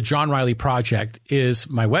 Well, the John Riley Project is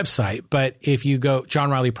my website, but if you go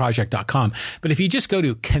johnrileyproject.com, but if you just go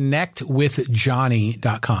to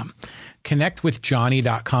connectwithjohnny.com,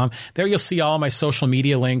 connectwithjohnny.com, there you'll see all my social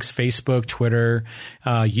media links, Facebook, Twitter,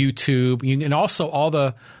 YouTube, and also all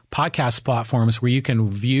the podcast platforms where you can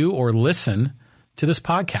view or listen to this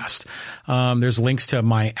podcast. There's links to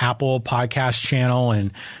my Apple podcast channel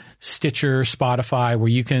and Stitcher, Spotify, where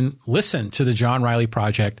you can listen to the John Riley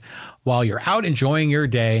Project while you're out enjoying your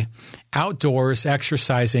day, outdoors,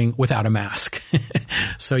 exercising without a mask.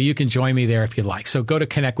 So you can join me there if you'd like. So go to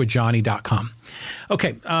connectwithjohnny.com.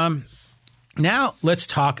 Okay. Now let's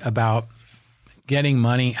talk about getting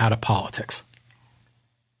money out of politics.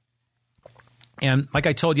 And like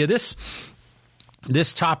I told you, this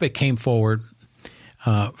topic came forward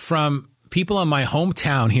from people in my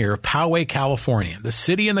hometown here, Poway, California, the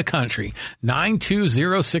city in the country,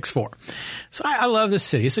 92064. So I love this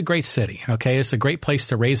city. It's a great city. Okay. It's a great place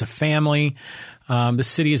to raise a family. The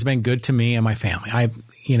city has been good to me and my family.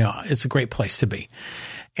 It's a great place to be.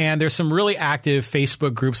 And there's some really active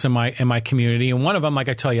Facebook groups in my community. And one of them, like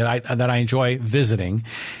I tell you, that I enjoy visiting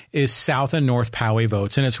is South and North Poway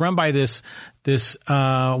Votes. And it's run by this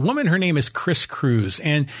woman. Her name is Chris Cruz,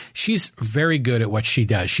 and she's very good at what she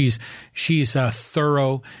does. She's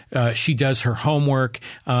thorough. She does her homework.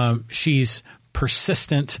 She's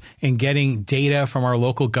persistent in getting data from our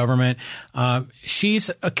local government. She's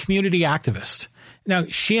a community activist. Now,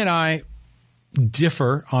 she and I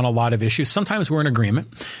differ on a lot of issues. Sometimes we're in agreement,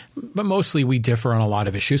 but mostly we differ on a lot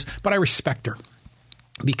of issues. But I respect her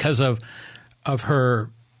because of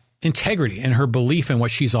her integrity and her belief in what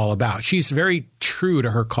she's all about. She's very true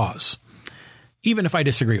to her cause, even if I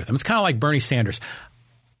disagree with him. It's kind of like Bernie Sanders.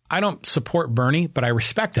 I don't support Bernie, but I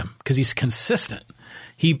respect him because he's consistent.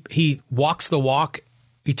 He walks the walk.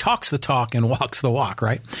 He talks the talk and walks the walk,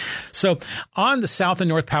 right? So on the South and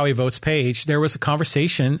North Poway Votes page, there was a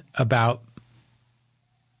conversation about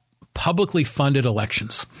publicly funded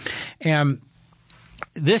elections. And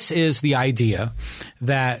this is the idea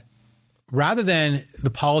that rather than the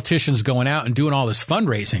politicians going out and doing all this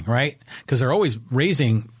fundraising, right? Because they're always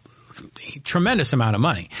raising a tremendous amount of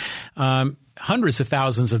money, hundreds of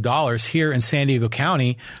thousands of dollars here in San Diego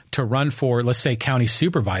County to run for, let's say, county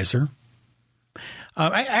supervisor.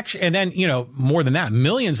 And then, more than that,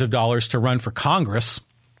 millions of dollars to run for Congress.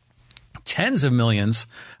 Tens of millions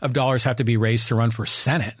of dollars have to be raised to run for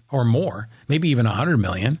Senate or more, maybe even 100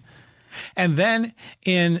 million. And then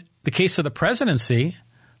in the case of the presidency,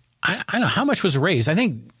 I don't know how much was raised. I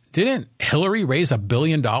think, didn't Hillary raise $1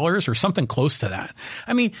 billion or something close to that?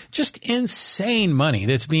 I mean, just insane money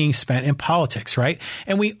that's being spent in politics, right?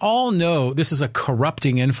 And we all know this is a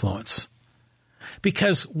corrupting influence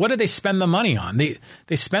because what do they spend the money on?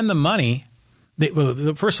 They spend the money.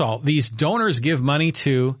 First of all, these donors give money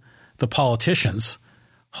to the politicians,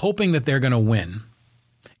 hoping that they're going to win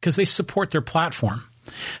because they support their platform.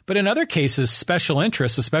 But in other cases, special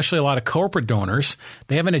interests, especially a lot of corporate donors,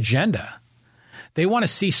 they have an agenda. They want to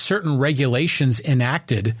see certain regulations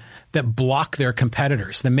enacted that block their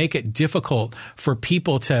competitors, that make it difficult for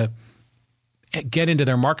people to get into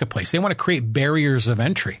their marketplace. They want to create barriers of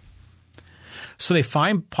entry. So they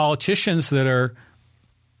find politicians that are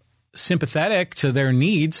sympathetic to their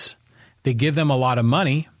needs. They give them a lot of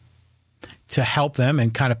money to help them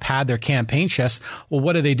and kind of pad their campaign chest. Well,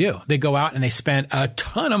 what do? They go out and they spend a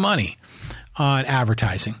ton of money on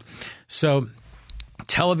advertising. So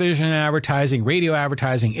television advertising, radio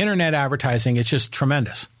advertising, internet advertising, it's just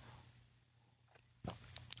tremendous.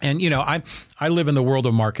 And, I live in the world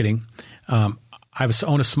of marketing. I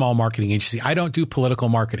own a small marketing agency. I don't do political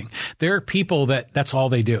marketing. There are people that's all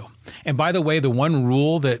they do. And by the way, the one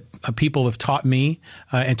rule that people have taught me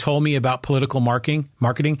and told me about political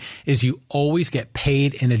marketing is you always get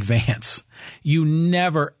paid in advance. You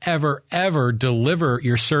never, ever, ever deliver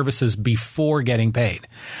your services before getting paid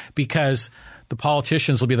because the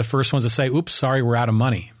politicians will be the first ones to say, oops, sorry, we're out of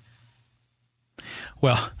money.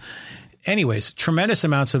 Well, anyways, tremendous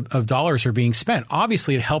amounts of dollars are being spent,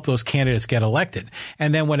 obviously, to help those candidates get elected.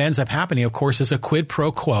 And then what ends up happening, of course, is a quid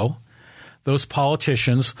pro quo. Those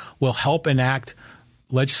politicians will help enact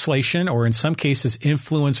legislation or in some cases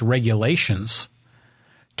influence regulations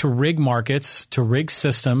to rig markets, to rig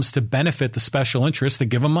systems to benefit the special interests that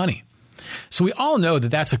give them money. So we all know that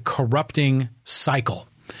that's a corrupting cycle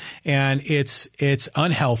and it's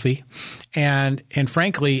unhealthy. And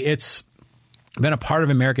frankly, it's been a part of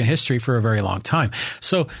American history for a very long time.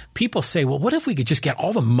 So people say, well, what if we could just get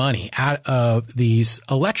all the money out of these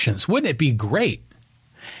elections? Wouldn't it be great?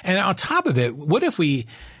 And on top of it, what if we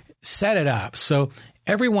set it up so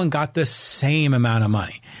everyone got the same amount of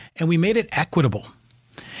money and we made it equitable?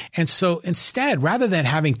 And so instead, rather than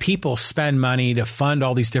having people spend money to fund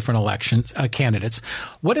all these different elections candidates,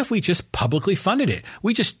 what if we just publicly funded it?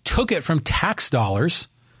 We just took it from tax dollars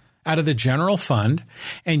out of the general fund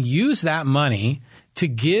and use that money to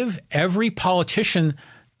give every politician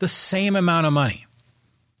the same amount of money.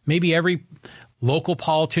 Maybe every local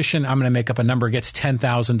politician, I'm going to make up a number, gets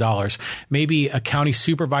 $10,000. Maybe a county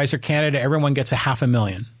supervisor candidate, everyone gets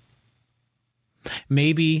 $500,000.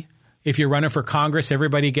 Maybe if you're running for Congress,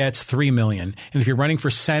 everybody gets $3 million. And if you're running for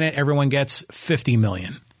Senate, everyone gets $50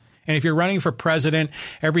 million. And if you're running for president,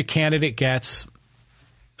 every candidate gets,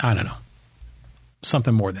 I don't know,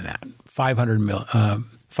 something more than that, 500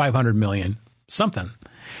 million, something.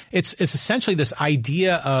 It's essentially this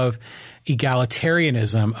idea of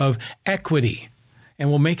egalitarianism, of equity, and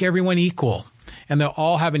we'll make everyone equal, and they'll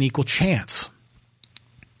all have an equal chance.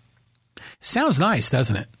 Sounds nice,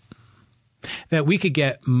 doesn't it? That we could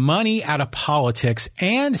get money out of politics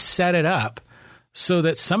and set it up so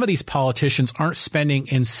that some of these politicians aren't spending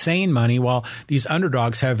insane money while these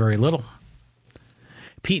underdogs have very little.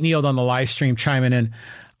 Pete Neild on the live stream chiming in,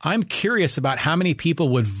 I'm curious about how many people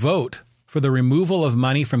would vote for the removal of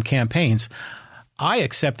money from campaigns. I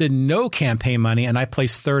accepted no campaign money, and I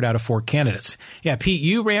placed third out of 4 candidates. Yeah, Pete,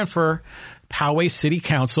 you ran for Poway City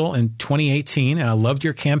Council in 2018, and I loved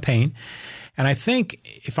your campaign. And I think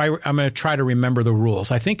I'm going to try to remember the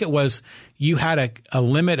rules. I think it was you had a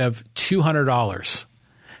limit of $200,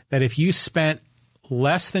 that if you spent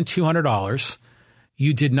less than $200,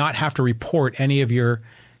 you did not have to report any of your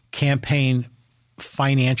campaign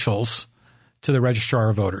financials to the registrar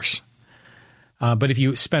of voters. But if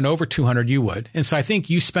you spent over $200, you would. And so I think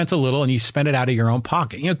you spent a little and you spent it out of your own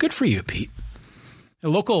pocket. You know, good for you, Pete. A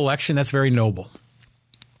local election, that's very noble.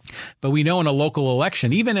 But we know in a local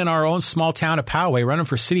election, even in our own small town of Poway, running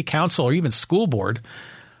for city council or even school board,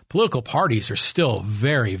 political parties are still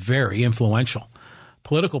very, very influential.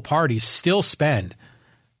 Political parties still spend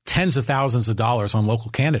tens of thousands of dollars on local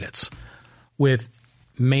candidates with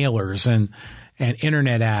mailers and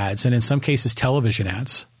internet ads and in some cases television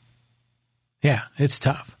ads. Yeah, it's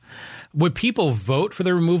tough. Would people vote for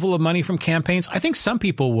the removal of money from campaigns? I think some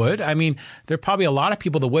people would. I mean, there are probably a lot of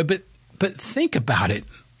people that would, but think about it.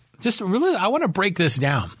 Just really, I want to break this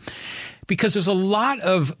down because there's a lot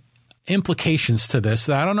of implications to this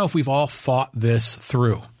that I don't know if we've all thought this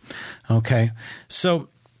through. Okay. So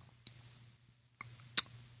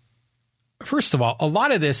first of all, a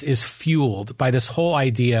lot of this is fueled by this whole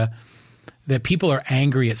idea that people are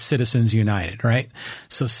angry at Citizens United, right?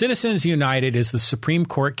 So Citizens United is the Supreme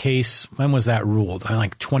Court case. When was that ruled?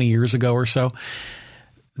 Like 20 years ago or so,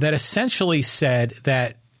 that essentially said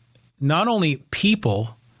that not only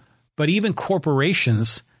people, but even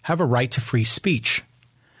corporations have a right to free speech,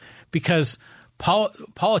 because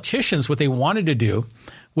politicians, what they wanted to do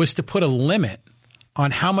was to put a limit on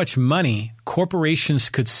how much money corporations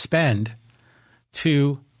could spend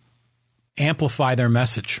to amplify their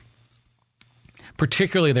message,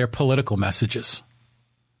 particularly their political messages.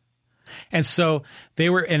 And so they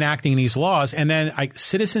were enacting these laws. And then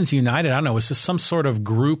Citizens United, I don't know, it was just some sort of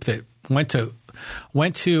group that went to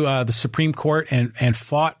the Supreme Court and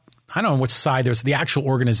fought. I don't know which side. There's the actual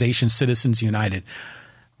organization, Citizens United,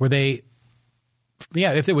 where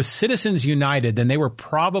if it was Citizens United, then they were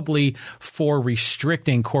probably for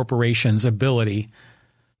restricting corporations' ability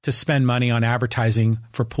to spend money on advertising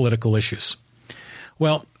for political issues.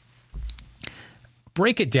 Well,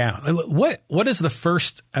 break it down. What does the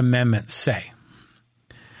First Amendment say?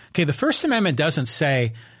 Okay, the First Amendment doesn't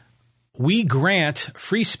say we grant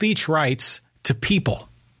free speech rights to people,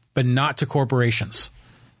 but not to corporations.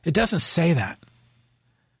 It doesn't say that.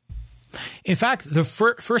 In fact, the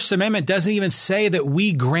First Amendment doesn't even say that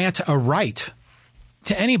we grant a right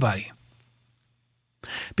to anybody,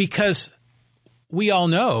 because we all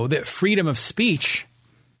know that freedom of speech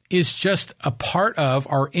is just a part of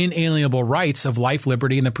our inalienable rights of life,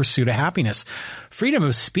 liberty, and the pursuit of happiness. Freedom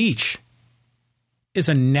of speech is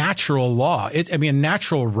a natural law. A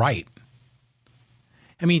natural right.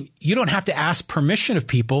 I mean, you don't have to ask permission of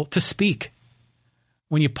people to speak.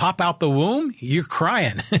 When you pop out the womb, you're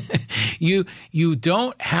crying. You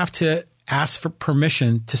don't have to ask for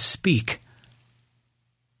permission to speak.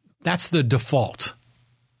 That's the default.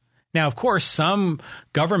 Now, of course, some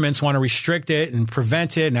governments want to restrict it and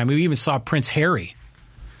prevent it. And I mean, we even saw Prince Harry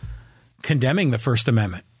condemning the First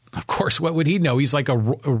Amendment. Of course, what would he know? He's like a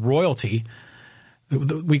royalty.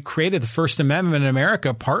 We created the First Amendment in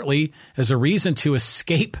America partly as a reason to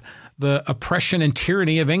escape the oppression and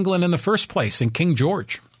tyranny of England in the first place, and King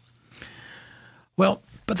George. Well,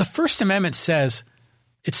 but the First Amendment says,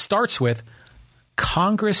 it starts with,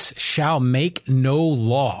 Congress shall make no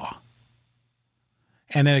law.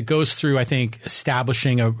 And then it goes through, I think,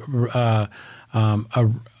 establishing a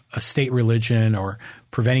state religion or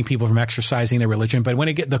preventing people from exercising their religion. But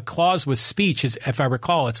when the clause with speech is, if I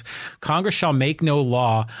recall, it's Congress shall make no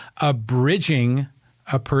law abridging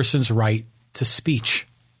a person's right to speech.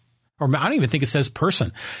 Or I don't even think it says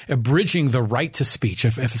person, abridging the right to speech,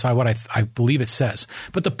 if it's what I believe it says.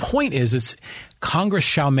 But the point is, it's Congress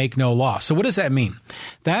shall make no law. So what does that mean?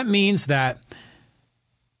 That means that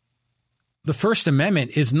the First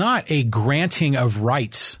Amendment is not a granting of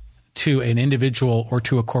rights to an individual or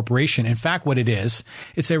to a corporation. In fact, what it is,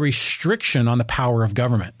 it's a restriction on the power of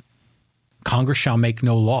government. Congress shall make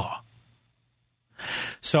no law.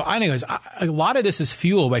 So anyways, a lot of this is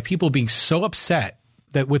fueled by people being so upset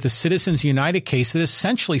that with the Citizens United case, it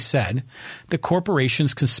essentially said that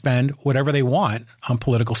corporations can spend whatever they want on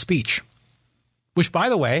political speech. Which, by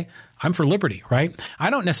the way, I'm for liberty, right? I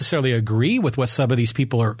don't necessarily agree with what some of these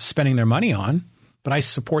people are spending their money on, but I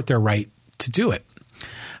support their right to do it.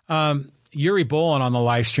 Yuri Bolin on the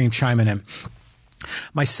live stream chiming in.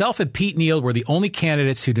 Myself and Pete Neal were the only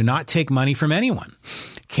candidates who do not take money from anyone.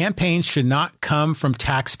 Campaigns should not come from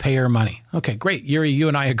taxpayer money. Okay, great. Yuri, you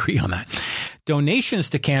and I agree on that. Donations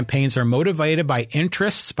to campaigns are motivated by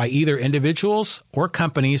interests by either individuals or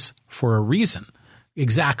companies for a reason.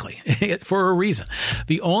 Exactly. For a reason.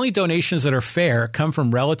 The only donations that are fair come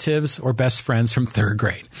from relatives or best friends from third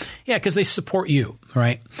grade. Yeah, because they support you,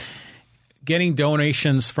 right? Getting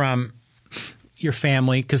donations from your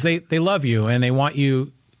family because they love you and they want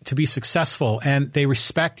you to be successful and they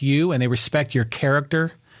respect you and they respect your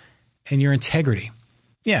character and your integrity.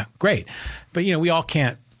 Yeah, great. But, we all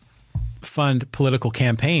can't fund political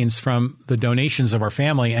campaigns from the donations of our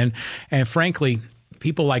family. And frankly,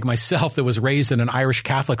 people like myself that was raised in an Irish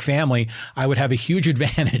Catholic family, I would have a huge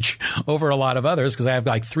advantage over a lot of others because I have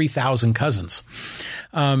like 3,000 cousins.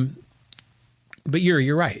 But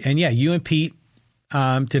you're right. And yeah, you and Pete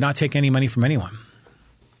did not take any money from anyone.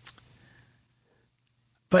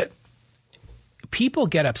 But people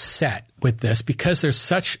get upset with this because there's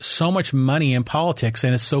so much money in politics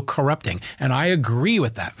and it's so corrupting. And I agree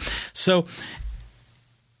with that. So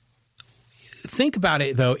think about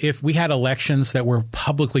it, though, if we had elections that were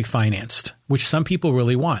publicly financed, which some people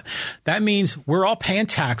really want. That means we're all paying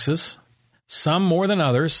taxes, some more than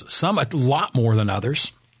others, some a lot more than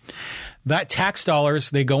others. That tax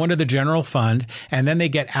dollars, they go into the general fund and then they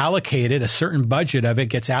get allocated, a certain budget of it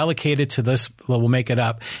gets allocated to this, we'll make it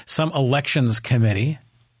up, some elections committee.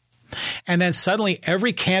 And then suddenly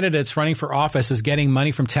every candidate that's running for office is getting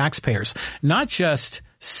money from taxpayers, not just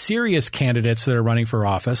serious candidates that are running for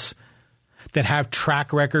office that have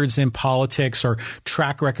track records in politics or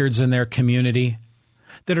track records in their community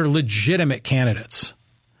that are legitimate candidates.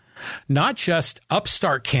 Not just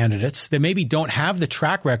upstart candidates that maybe don't have the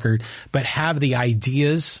track record, but have the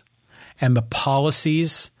ideas and the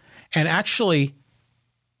policies and actually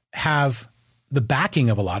have the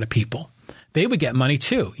backing of a lot of people. They would get money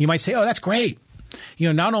too. You might say, oh, that's great.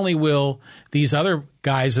 Not only will these other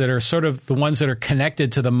guys that are sort of the ones that are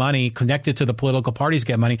connected to the money, connected to the political parties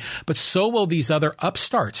get money, but so will these other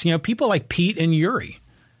upstarts. People like Pete and Yuri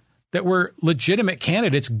that were legitimate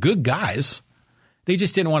candidates, good guys. They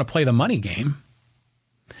just didn't want to play the money game.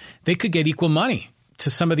 They could get equal money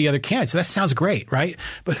to some of the other candidates. That sounds great, right?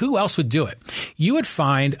 But who else would do it? You would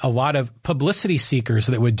find a lot of publicity seekers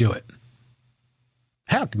that would do it.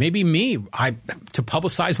 Heck, maybe me, to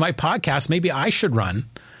publicize my podcast, maybe I should run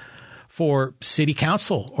for city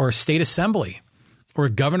council or state assembly or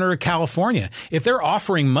governor of California. If they're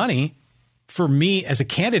offering money for me as a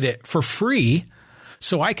candidate for free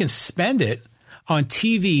so I can spend it on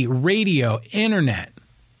TV, radio, internet,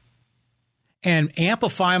 and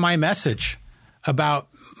amplify my message about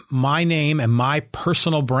my name and my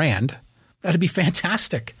personal brand, that'd be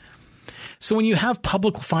fantastic. So when you have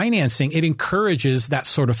public financing, it encourages that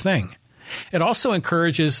sort of thing. It also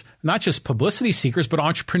encourages not just publicity seekers, but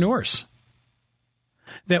entrepreneurs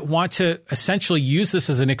that want to essentially use this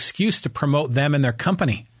as an excuse to promote them and their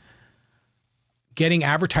company, getting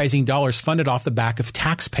advertising dollars funded off the back of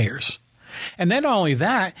taxpayers. And then not only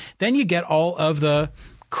that, then you get all of the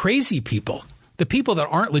crazy people, the people that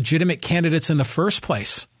aren't legitimate candidates in the first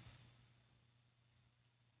place.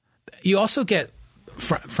 You also get,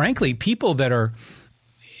 frankly, people that are,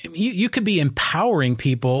 you could be empowering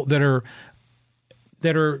people that are,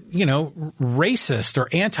 racist or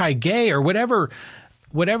anti-gay or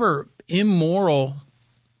whatever immoral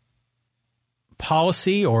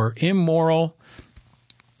policy or immoral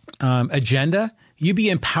agenda. You'd be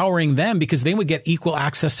empowering them because they would get equal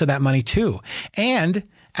access to that money too. And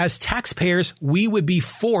as taxpayers, we would be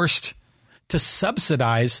forced to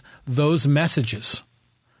subsidize those messages,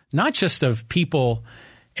 not just of people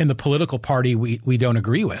in the political party we don't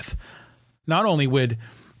agree with. Not only would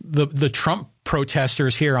the Trump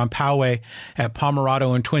protesters here on Poway at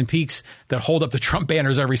Pomerado and Twin Peaks that hold up the Trump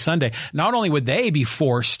banners every Sunday, not only would they be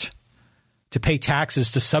forced to pay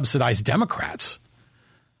taxes to subsidize Democrats,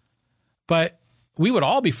 but we would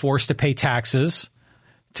all be forced to pay taxes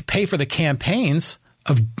to pay for the campaigns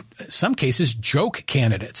of, in some cases, joke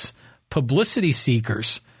candidates, publicity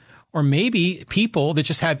seekers, or maybe people that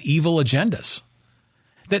just have evil agendas,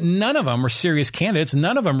 that none of them are serious candidates.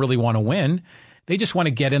 None of them really want to win. They just want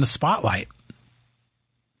to get in the spotlight.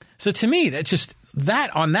 So to me,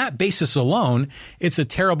 on that basis alone, it's a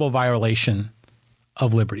terrible violation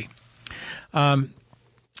of liberty.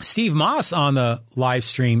 Steve Moss on the live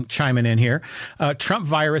stream chiming in here. Trump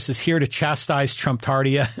virus is here to chastise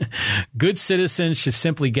Trumpardia. Good citizens should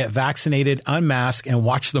simply get vaccinated, unmask, and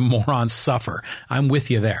watch the morons suffer. I'm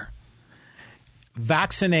with you there.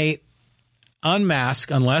 Vaccinate,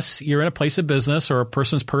 unmask, unless you're in a place of business or a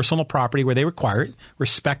person's personal property where they require it.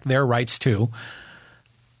 Respect their rights too.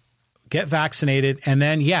 Get vaccinated. And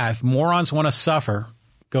then, if morons want to suffer,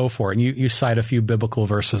 go for it. And you cite a few biblical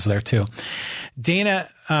verses there too. Dana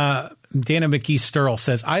McGee Sturl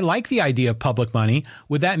says, I like the idea of public money.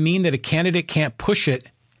 Would that mean that a candidate can't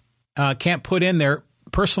put in their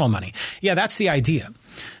personal money? Yeah, that's the idea.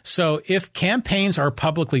 So if campaigns are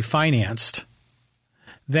publicly financed,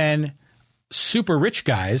 then super rich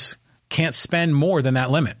guys can't spend more than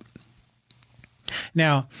that limit.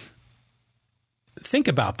 Now, think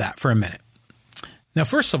about that for a minute. Now,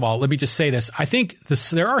 first of all, let me just say this. I think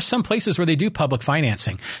there are some places where they do public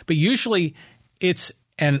financing, but usually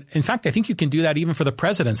and in fact, I think you can do that even for the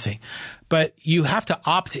presidency, but you have to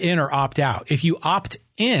opt in or opt out. If you opt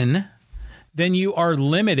in, then you are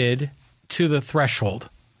limited to the threshold.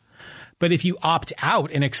 But if you opt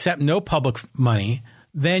out and accept no public money,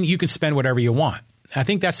 then you can spend whatever you want. I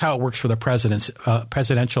think that's how it works for the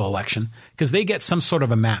presidential election, because they get some sort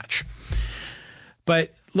of a match.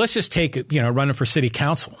 But let's just take, running for city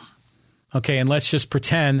council. Okay. And let's just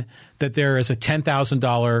pretend that there is a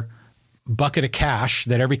 $10,000 bucket of cash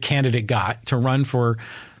that every candidate got to run for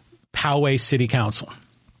Poway City Council.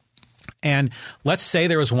 And let's say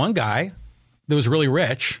there was one guy that was really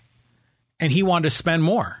rich and he wanted to spend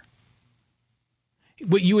more.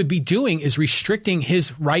 What you would be doing is restricting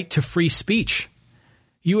his right to free speech.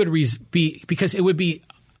 You would because it would be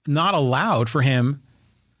not allowed for him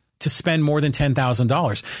to spend more than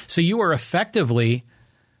 $10,000. So you are effectively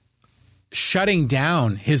shutting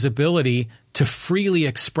down his ability to freely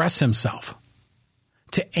express himself,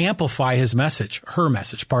 to amplify her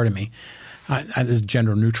message, pardon me. This is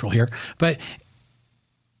gender neutral here. But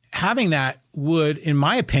having that would, in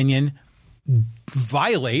my opinion,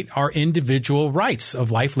 violate our individual rights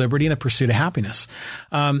of life, liberty, and the pursuit of happiness.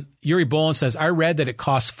 Yuri Bolin says, I read that it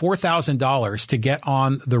costs $4,000 to get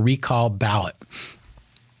on the recall ballot.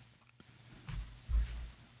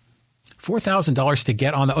 $4,000 to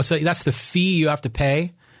get on so that's the fee you have to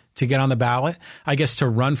pay to get on the ballot, I guess, to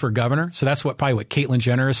run for governor. So that's probably what Caitlyn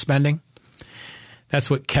Jenner is spending.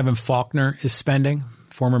 That's what Kevin Faulconer is spending,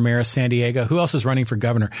 former mayor of San Diego. Who else is running for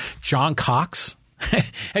governor? John Cox.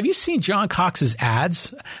 Have you seen John Cox's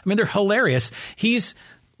ads? I mean, they're hilarious. He's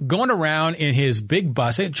going around in his big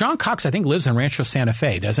bus. John Cox, I think, lives in Rancho Santa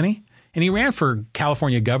Fe, doesn't he? And he ran for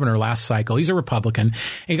California governor last cycle. He's a Republican. And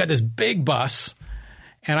he got this big bus.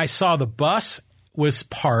 And I saw the bus was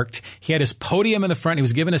parked. He had his podium in the front. He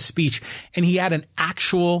was giving a speech, and he had an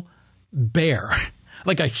actual bear,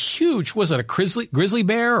 like a huge, was it a grizzly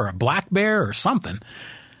bear or a black bear or something?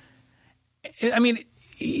 I mean,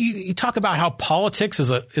 you talk about how politics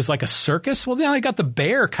is like a circus. Well, now they got the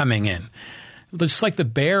bear coming in, just like the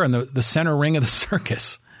bear in the center ring of the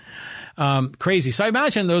circus. Crazy. So I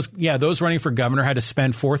imagine those running for governor had to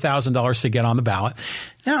spend $4,000 to get on the ballot.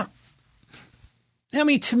 Now, I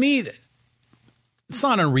mean, to me, it's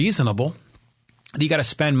not unreasonable that you got to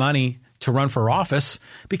spend money to run for office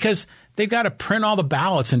because they've got to print all the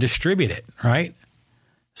ballots and distribute it, right?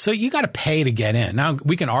 So you got to pay to get in. Now,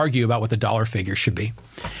 we can argue about what the dollar figure should be.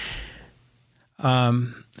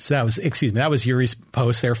 So that was Yuri's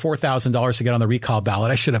post there, $4,000 to get on the recall ballot.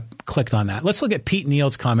 I should have clicked on that. Let's look at Pete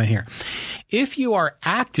Neal's comment here. If you are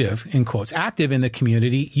active, in quotes, active in the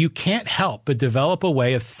community, you can't help but develop a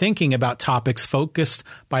way of thinking about topics focused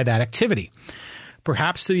by that activity,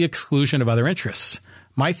 perhaps to the exclusion of other interests.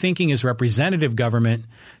 My thinking is representative government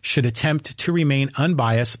should attempt to remain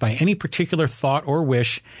unbiased by any particular thought or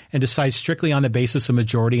wish and decide strictly on the basis of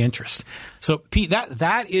majority interest. So, Pete,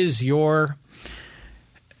 that is your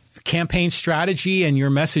campaign strategy and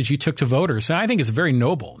your message you took to voters. And I think it's very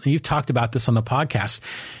noble. And you've talked about this on the podcast.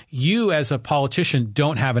 You as a politician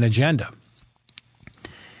don't have an agenda.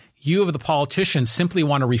 You as the politician simply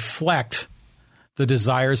want to reflect the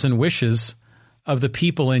desires and wishes of the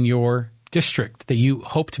people in your district that you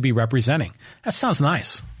hope to be representing. That sounds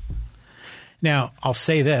nice. Now, I'll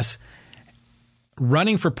say this.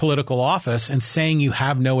 Running for political office and saying you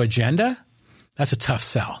have no agenda, that's a tough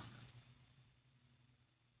sell.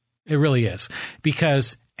 It really is.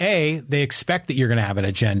 Because A, they expect that you're going to have an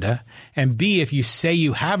agenda. And B, if you say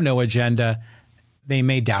you have no agenda, they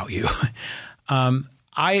may doubt you.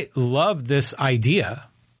 I love this idea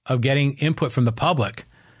of getting input from the public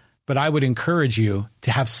but I would encourage you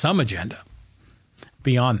to have some agenda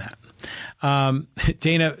beyond that.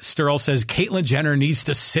 Dana Sturl says Caitlyn Jenner needs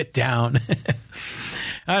to sit down.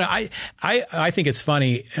 I think it's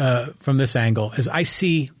funny from this angle, as I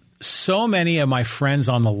see so many of my friends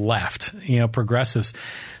on the left, progressives,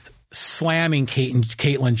 slamming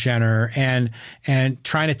Caitlyn Jenner and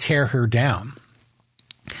trying to tear her down.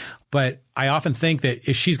 But I often think that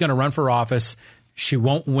if she's going to run for office, she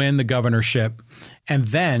won't win the governorship, and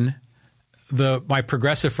then my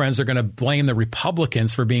progressive friends are going to blame the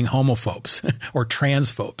Republicans for being homophobes or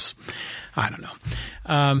transphobes. I don't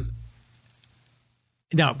know.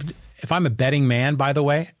 Now, if I'm a betting man, by the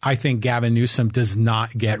way, I think Gavin Newsom does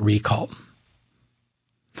not get recalled.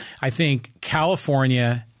 I think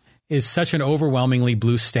California is such an overwhelmingly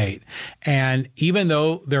blue state. And even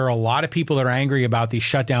though there are a lot of people that are angry about these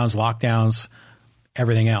shutdowns, lockdowns,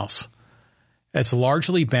 everything else, it's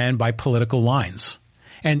largely been by political lines.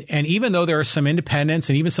 And even though there are some independents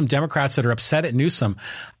and even some Democrats that are upset at Newsom,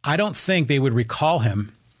 I don't think they would recall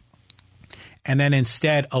him and then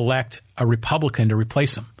instead elect a Republican to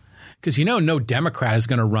replace him. Because no Democrat is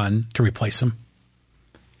going to run to replace him.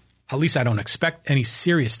 At least I don't expect any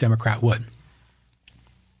serious Democrat would.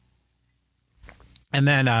 And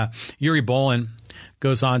then Yuri Bolin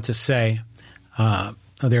goes on to say,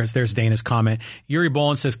 there's Dana's comment. Yuri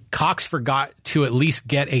Bolin says, Cox forgot to at least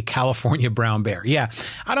get a California brown bear. Yeah,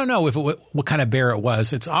 I don't know what kind of bear it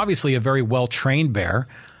was. It's obviously a very well-trained bear,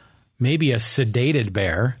 maybe a sedated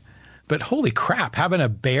bear. But holy crap, having a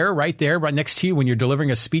bear right there, right next to you when you're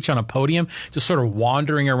delivering a speech on a podium, just sort of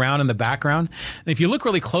wandering around in the background. And if you look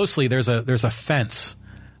really closely, there's a fence,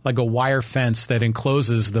 like a wire fence that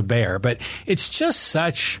encloses the bear. But it's just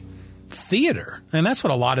such theater. And that's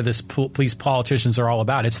what a lot of these politicians are all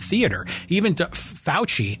about. It's theater. Even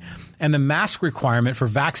Fauci and the mask requirement for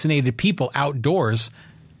vaccinated people outdoors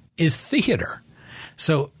is theater.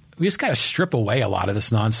 So we just got to strip away a lot of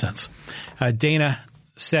this nonsense. Dana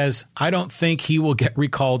says, I don't think he will get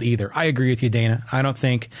recalled either. I agree with you, Dana. I don't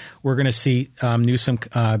think we're going to see Newsom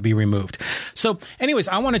be removed. So anyways,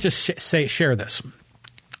 I want to just share this.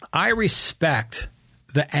 I respect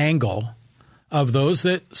the angle of those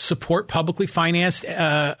that support publicly financed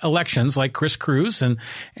elections like Chris Cruz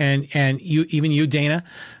and you, even you, Dana,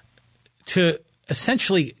 to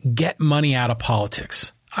essentially get money out of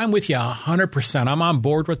politics. I'm with you 100%. I'm on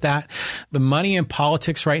board with that. The money in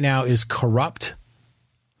politics right now is corrupt.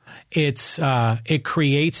 It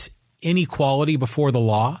creates inequality before the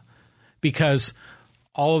law because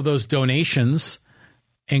all of those donations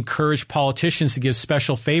encourage politicians to give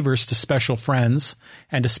special favors to special friends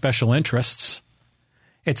and to special interests.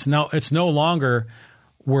 It's no longer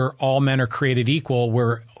where all men are created equal,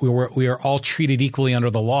 where we are all treated equally under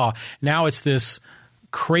the law. Now it's this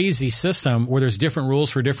crazy system where there's different rules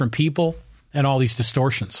for different people and all these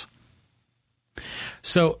distortions.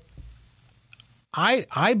 So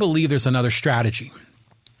I believe there's another strategy,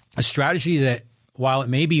 a strategy that, while it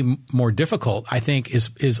may be more difficult, I think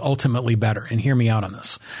is ultimately better. And hear me out on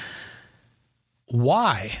this.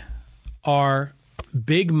 Why are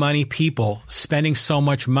big money people spending so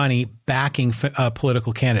much money backing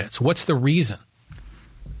political candidates? What's the reason?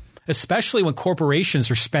 Especially when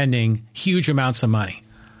corporations are spending huge amounts of money.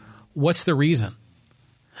 What's the reason?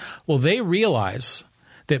 Well, they realize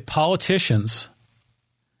that politicians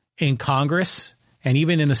in Congress and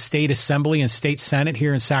even in the state assembly and state senate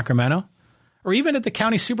here in Sacramento, or even at the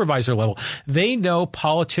county supervisor level, they know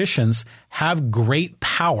politicians have great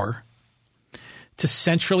power to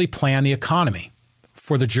centrally plan the economy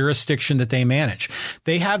for the jurisdiction that they manage.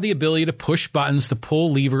 They have the ability to push buttons, to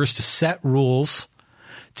pull levers, to set rules,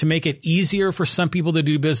 to make it easier for some people to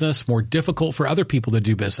do business, more difficult for other people to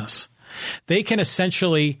do business. They can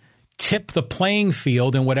essentially tip the playing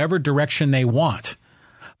field in whatever direction they want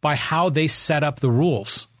by how they set up the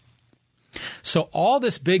rules. So all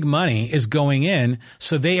this big money is going in,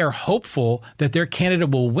 so they are hopeful that their candidate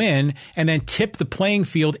will win and then tip the playing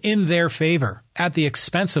field in their favor at the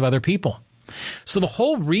expense of other people. So the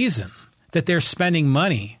whole reason that they're spending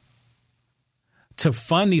money to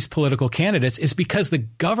fund these political candidates is because the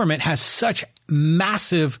government has such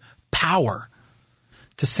massive power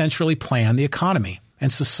to centrally plan the economy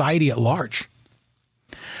and society at large.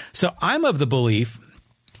 So I'm of the belief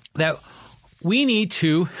that we need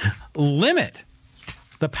to limit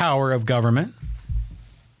the power of government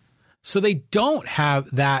so they don't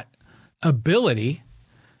have that ability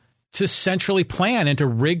to centrally plan and to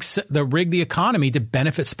rig the economy to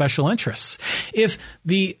benefit special interests. If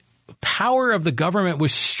the power of the government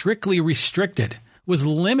was strictly restricted, was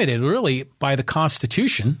limited really by the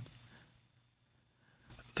Constitution,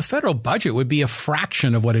 the federal budget would be a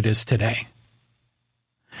fraction of what it is today.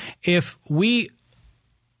 If we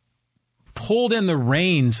pulled in the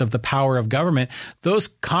reins of the power of government, those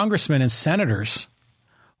congressmen and senators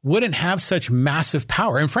wouldn't have such massive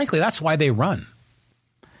power. And frankly, that's why they run.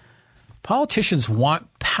 Politicians want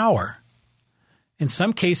power. In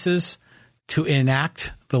some cases, to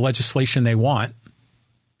enact the legislation they want,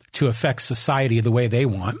 to affect society the way they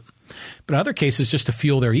want, but in other cases, just to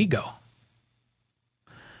fuel their ego.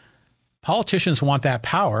 Politicians want that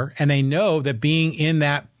power, and they know that being in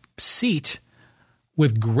that seat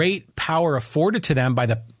with great power afforded to them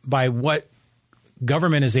by what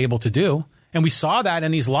government is able to do. And we saw that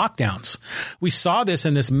in these lockdowns. We saw this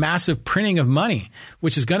in this massive printing of money,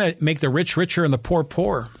 which is going to make the rich richer and the poor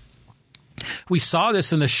poorer. We saw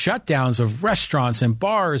this in the shutdowns of restaurants and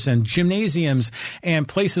bars and gymnasiums and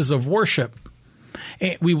places of worship.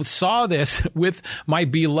 And we saw this with my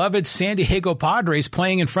beloved San Diego Padres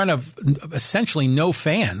playing in front of essentially no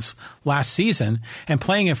fans last season and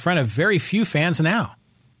playing in front of very few fans now.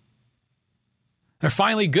 They're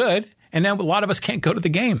finally good, and now a lot of us can't go to the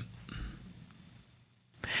game.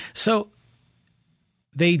 So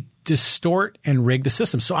they distort and rig the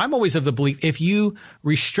system. So I'm always of the belief if you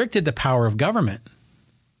restricted the power of government,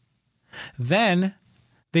 then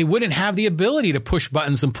they wouldn't have the ability to push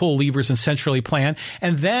buttons and pull levers and centrally plan.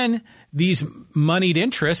 And then these moneyed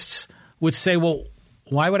interests would say, well,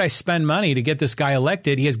 why would I spend money to get this guy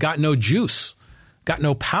elected? He has got no juice, got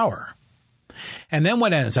no power. And then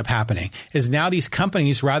what ends up happening is now these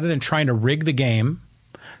companies, rather than trying to rig the game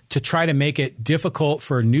to try to make it difficult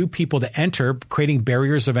for new people to enter, creating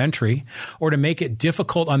barriers of entry, or to make it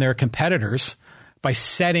difficult on their competitors by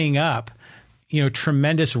setting up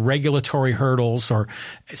tremendous regulatory hurdles or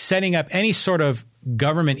setting up any sort of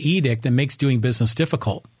government edict that makes doing business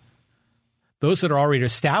difficult. Those that are already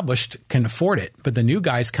established can afford it, but the new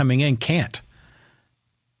guys coming in can't.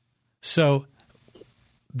 So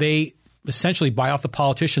they essentially buy off the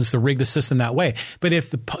politicians to rig the system that way. But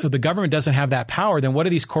if the government doesn't have that power, then what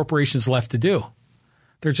are these corporations left to do?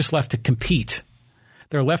 They're just left to compete.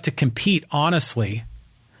 They're left to compete honestly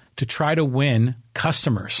to try to win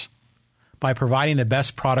customers by providing the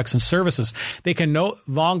best products and services. They can no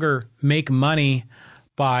longer make money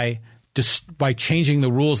by changing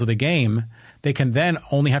the rules of the game. They can then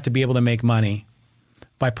only have to be able to make money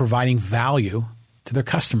by providing value to their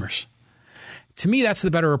customers. To me, that's the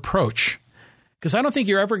better approach, because I don't think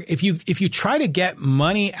you're ever, if you try to get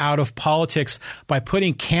money out of politics by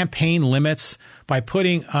putting campaign limits, by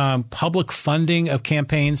putting public funding of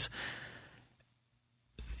campaigns,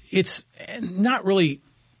 it's not really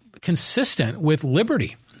consistent with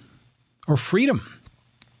liberty or freedom.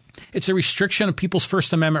 It's a restriction of people's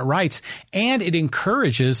First Amendment rights, and it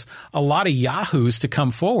encourages a lot of yahoos to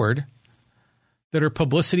come forward that are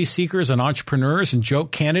publicity seekers and entrepreneurs and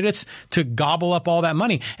joke candidates to gobble up all that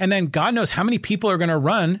money. And then God knows how many people are going to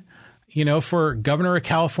run, for governor of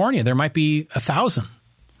California. There might be 1,000.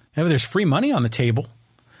 There's free money on the table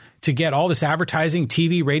to get all this advertising,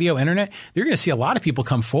 TV, radio, internet. You're going to see a lot of people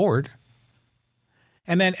come forward.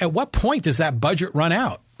 And then at what point does that budget run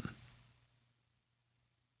out?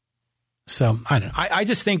 So I don't know. I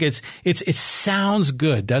just think it sounds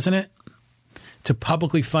good, doesn't it? To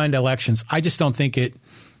publicly fund elections. I just don't think it,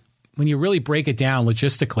 when you really break it down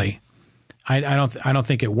logistically, I don't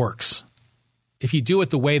think it works. If you do it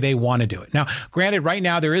the way they want to do it. Now, granted, right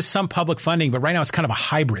now there is some public funding, but right now it's kind of a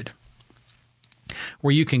hybrid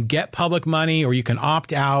where you can get public money or you can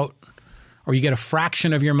opt out or you get a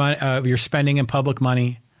fraction of your money, of your spending in public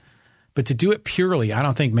money. But to do it purely, I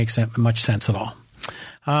don't think makes much sense at all.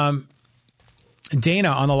 Dana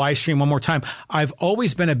on the live stream one more time. I've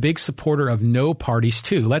always been a big supporter of no parties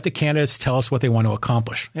too. Let the candidates tell us what they want to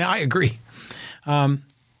accomplish. Yeah, I agree. I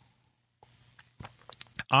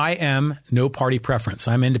am no party preference.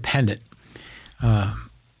 I'm independent. And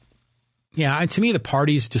to me, the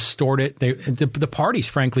parties distort it. The parties,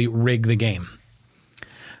 frankly, rig the game.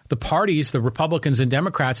 The parties, the Republicans and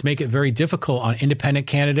Democrats, make it very difficult on independent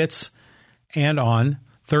candidates and on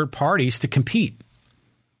third parties to compete,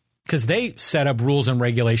 because they set up rules and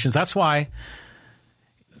regulations. That's why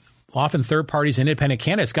often third parties and independent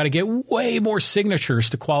candidates got to get way more signatures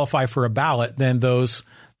to qualify for a ballot than those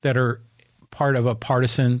that are part of a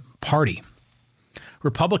partisan party.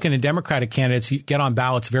 Republican and Democratic candidates get on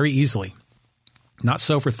ballots very easily. Not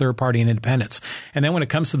so for third party and independents. And then when it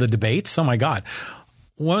comes to the debates, oh my God,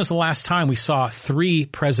 when was the last time we saw 3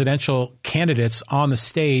 presidential candidates on the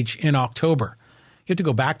stage in October? You have to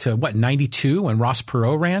go back to, 92 when Ross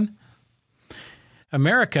Perot ran?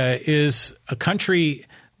 America is a country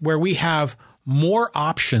where we have more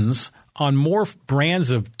options on more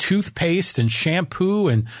brands of toothpaste and shampoo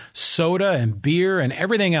and soda and beer and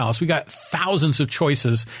everything else. We got thousands of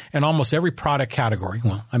choices in almost every product category.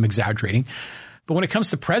 Well, I'm exaggerating. But when it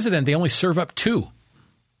comes to president, they only serve up 2.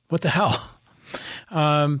 What the hell?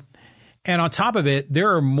 And on top of it,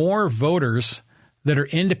 there are more voters that are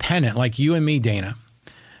independent, like you and me, Dana,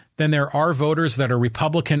 than there are voters that are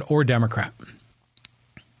Republican or Democrat.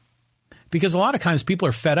 Because a lot of times people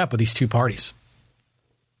are fed up with these 2 parties.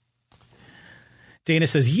 Dana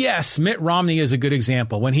says, yes, Mitt Romney is a good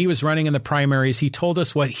example. When he was running in the primaries, he told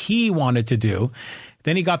us what he wanted to do.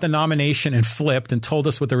 Then he got the nomination and flipped and told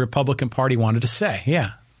us what the Republican Party wanted to say.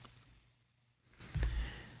 Yeah.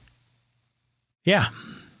 Yeah.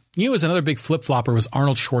 You know, was another big flip-flopper was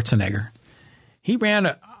Arnold Schwarzenegger. He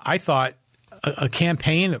ran, I thought, a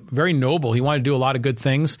campaign, very noble. He wanted to do a lot of good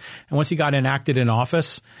things. And once he got enacted in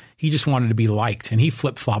office, he just wanted to be liked. And he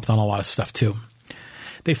flip-flopped on a lot of stuff too.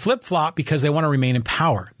 They flip-flop because they want to remain in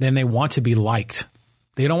power. Then they want to be liked.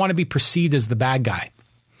 They don't want to be perceived as the bad guy.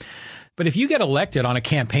 But if you get elected on a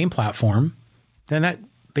campaign platform, then that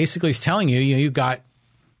basically is telling you, you've got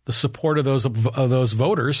the support of those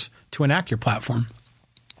voters to enact your platform.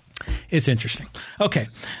 It's interesting. Okay.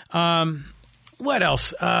 What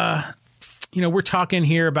else? We're talking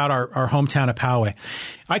here about our hometown of Poway.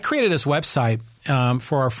 I created this website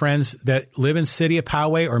for our friends that live in city of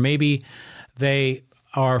Poway, or maybe they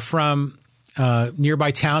are from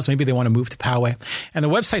nearby towns. Maybe they want to move to Poway. And the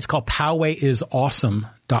website's called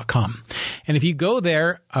powayisawesome.com. And if you go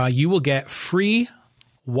there, you will get free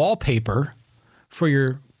wallpaper for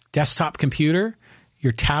your desktop computer,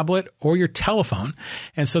 your tablet, or your telephone.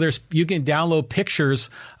 And so you can download pictures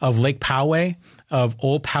of Lake Poway, of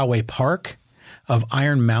Old Poway Park, of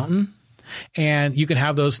Iron Mountain. And you can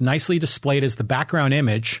have those nicely displayed as the background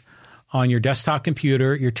image on your desktop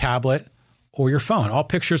computer, your tablet, or your phone. All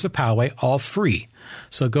pictures of Poway, all free.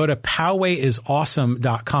 So go to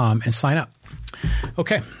powayisawesome.com and sign up.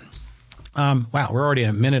 Okay. Wow, we're already at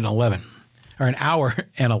a minute and 11, or an hour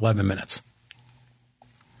and 11 minutes.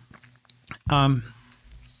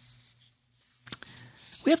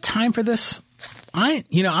 We have time for this. I'm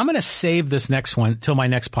going to save this next one till my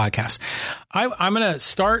next podcast. I'm going to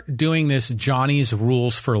start doing this Johnny's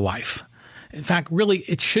Rules for Life. In fact, really,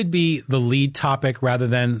 it should be the lead topic rather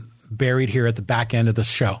than buried here at the back end of the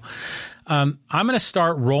show. I'm going to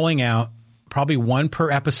start rolling out probably one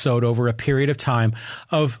per episode over a period of time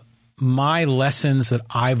of my lessons that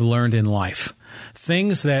I've learned in life.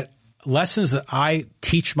 Lessons that I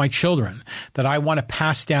teach my children, that I want to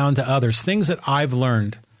pass down to others, things that I've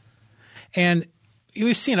learned. And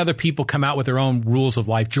we've seen other people come out with their own rules of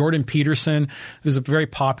life. Jordan Peterson, who's a very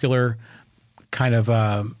popular kind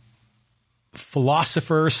of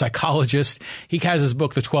philosopher, psychologist, he has his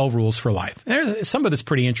book, The 12 Rules for Life. Some of it's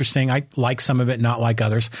pretty interesting. I like some of it, not like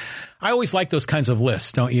others. I always like those kinds of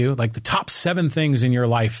lists, don't you? Like the top 7 things in your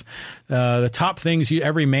life, the top things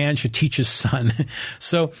every man should teach his son.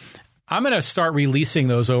 So I'm going to start releasing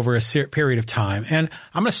those over a period of time, and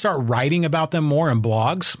I'm going to start writing about them more in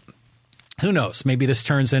blogs. Who knows? Maybe this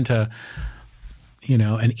turns into,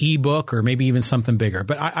 an ebook or maybe even something bigger.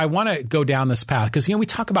 But I want to go down this path because, we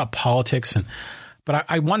talk about politics, but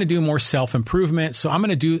I want to do more self-improvement. So I'm going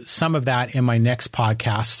to do some of that in my next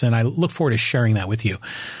podcasts, and I look forward to sharing that with you.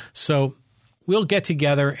 So we'll get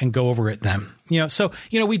together and go over it then.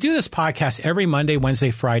 We do this podcast every Monday,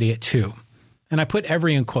 Wednesday, Friday at 2. And I put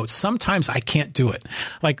every in quotes. Sometimes I can't do it.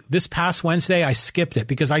 Like this past Wednesday, I skipped it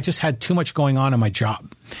because I just had too much going on in my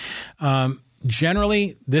job.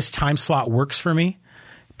 Generally, this time slot works for me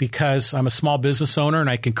because I'm a small business owner and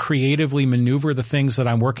I can creatively maneuver the things that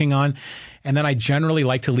I'm working on. And then I generally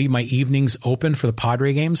like to leave my evenings open for the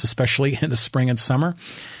Padre games, especially in the spring and summer,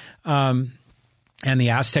 and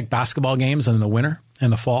the Aztec basketball games in the winter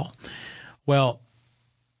and the fall. Well,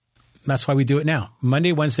 that's why we do it now.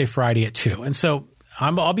 Monday, Wednesday, Friday at 2. And so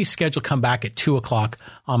I'll be scheduled to come back at 2 o'clock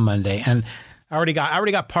on Monday. And I already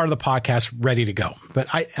got part of the podcast ready to go. But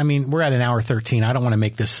I mean, we're at an hour 13. I don't want to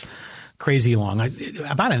make this crazy long.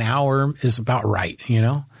 About an hour is about right.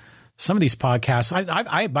 Some of these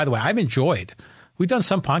podcasts, by the way, I've enjoyed. We've done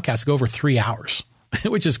some podcasts go over 3 hours,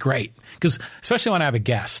 which is great because especially when I have a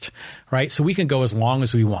guest, right? So we can go as long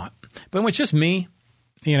as we want. But when it's just me,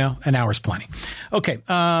 an hour's plenty. Okay.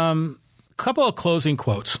 Couple of closing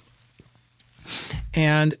quotes.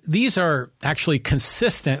 And these are actually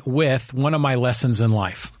consistent with one of my lessons in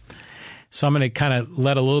life. So I'm going to kind of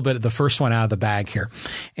let a little bit of the first one out of the bag here.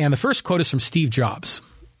 And the first quote is from Steve Jobs.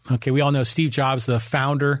 Okay. We all know Steve Jobs, the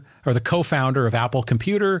founder or the co-founder of Apple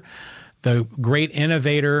Computer, the great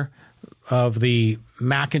innovator of the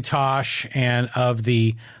Macintosh and of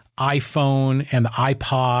the iPhone and the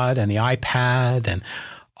iPod and the iPad and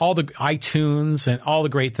all the iTunes and all the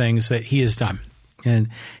great things that he has done. And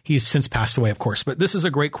he's since passed away, of course. But this is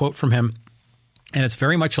a great quote from him. And it's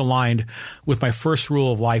very much aligned with my first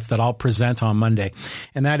rule of life that I'll present on Monday.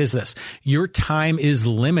 And that is this: your time is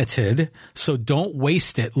limited, so don't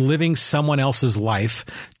waste it living someone else's life.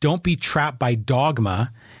 Don't be trapped by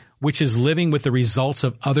dogma, which is living with the results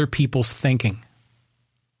of other people's thinking.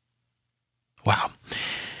 Wow.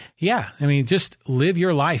 Yeah. I mean, just live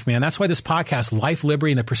your life, man. That's why this podcast, Life,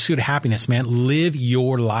 Liberty, and the Pursuit of Happiness, man, live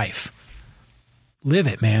your life. Live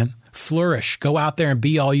it, man. Flourish. Go out there and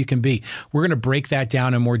be all you can be. We're going to break that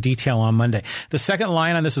down in more detail on Monday. The second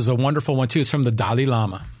line on this is a wonderful one, too. It's from the Dalai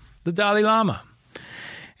Lama. The Dalai Lama.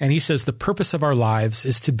 And he says, the purpose of our lives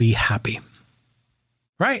is to be happy.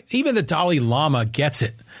 Right? Even the Dalai Lama gets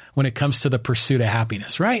it when it comes to the pursuit of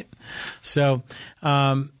happiness, right? So,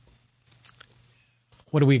 what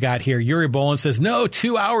do we got here? Yuri Bolin says, no,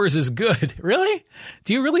 2 hours is good. Really?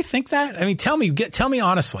 Do you really think that? I mean, tell me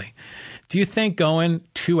honestly. Do you think going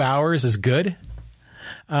 2 hours is good?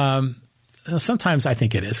 Sometimes I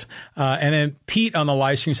think it is. And then Pete on the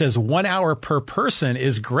live stream says 1 hour per person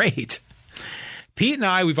is great. Pete and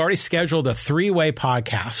I, we've already scheduled a 3-way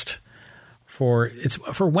podcast for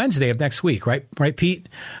Wednesday of next week, right? Right, Pete?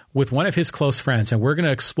 With one of his close friends. And we're going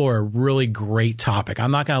to explore a really great topic.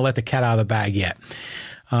 I'm not going to let the cat out of the bag yet.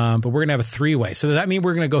 But we're going to have a 3-way. So does that mean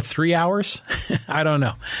we're going to go 3 hours? I don't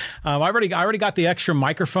know. I already got the extra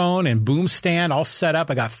microphone and boom stand all set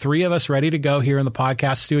up. I got 3 of us ready to go here in the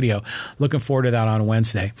podcast studio. Looking forward to that on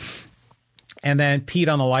Wednesday. And then Pete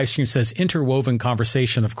on the live stream says interwoven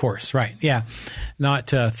conversation, of course. Right. Yeah.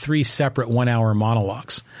 Not 3 separate 1-hour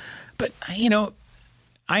monologues. But, you know,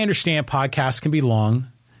 I understand podcasts can be long.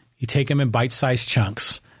 You take them in bite-sized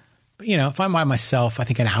chunks. But, you know, if I'm by myself, I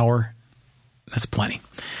think an hour, that's plenty.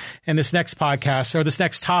 And this next podcast, or this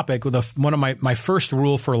next topic, with one of my first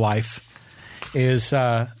rule for life is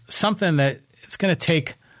something that it's going to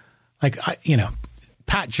take,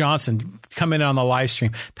 Pat Johnson come in on the live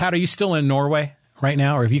stream. Pat, are you still in Norway right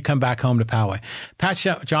now, or have you come back home to Poway? Pat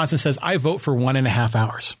Johnson says, I vote for 1.5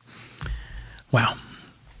 hours. Wow.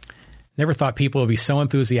 Never thought people would be so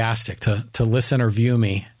enthusiastic to listen or view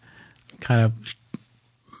me kind of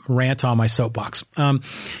rant on my soapbox.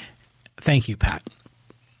 Thank you, Pat.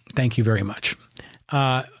 Thank you very much.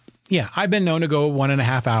 Yeah, I've been known to go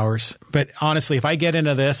 1.5 hours, but honestly, if I get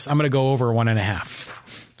into this, I'm going to go over 1.5.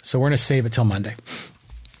 So we're going to save it till Monday.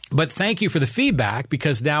 But thank you for the feedback,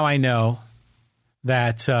 because now I know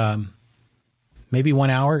that maybe 1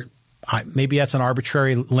 hour, maybe that's an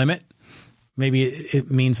arbitrary limit. Maybe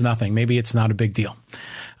it means nothing. Maybe it's not a big deal.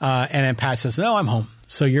 And then Pat says, no, I'm home.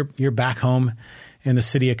 So you're back home in the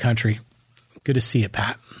city of country. Good to see you,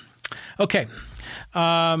 Pat. Okay.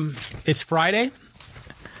 It's Friday.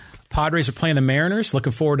 Padres are playing the Mariners.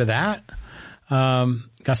 Looking forward to that.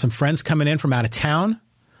 Got some friends coming in from out of town.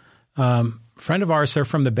 Friend of ours, they're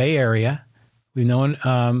from the Bay Area. We've known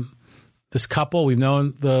this couple. We've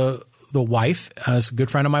known the wife as a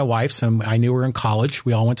good friend of my wife's, and I knew her in college.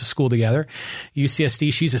 We all went to school together.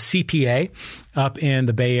 UCSD. She's a CPA up in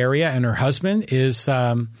the Bay Area, and her husband is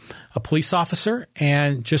a police officer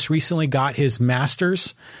and just recently got his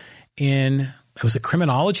master's in, was it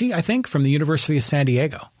criminology, I think, from the University of San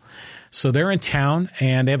Diego. So they're in town,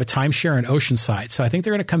 and they have a timeshare in Oceanside. So I think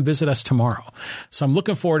they're going to come visit us tomorrow. So I'm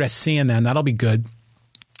looking forward to seeing them. That'll be good.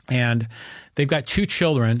 And they've got 2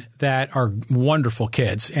 children that are wonderful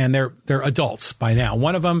kids, and they're adults by now.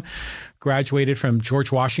 One of them graduated from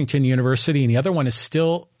George Washington University, and the other one is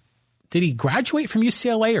still, did he graduate from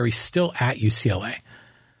UCLA, or he's still at UCLA?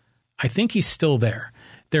 I think he's still there.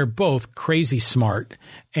 They're both crazy smart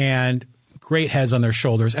and great heads on their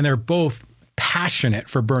shoulders, and they're both passionate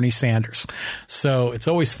for Bernie Sanders. So it's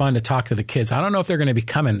always fun to talk to the kids. I don't know if they're going to be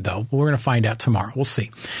coming, though. We're going to find out tomorrow. We'll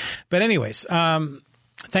see. But anyways,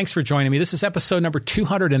 thanks for joining me. This is episode number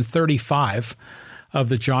 235 of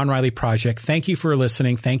the John Riley Project. Thank you for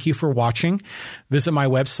listening. Thank you for watching. Visit my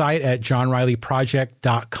website at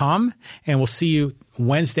johnrileyproject.com, and we'll see you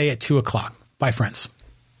Wednesday at 2:00. Bye, friends.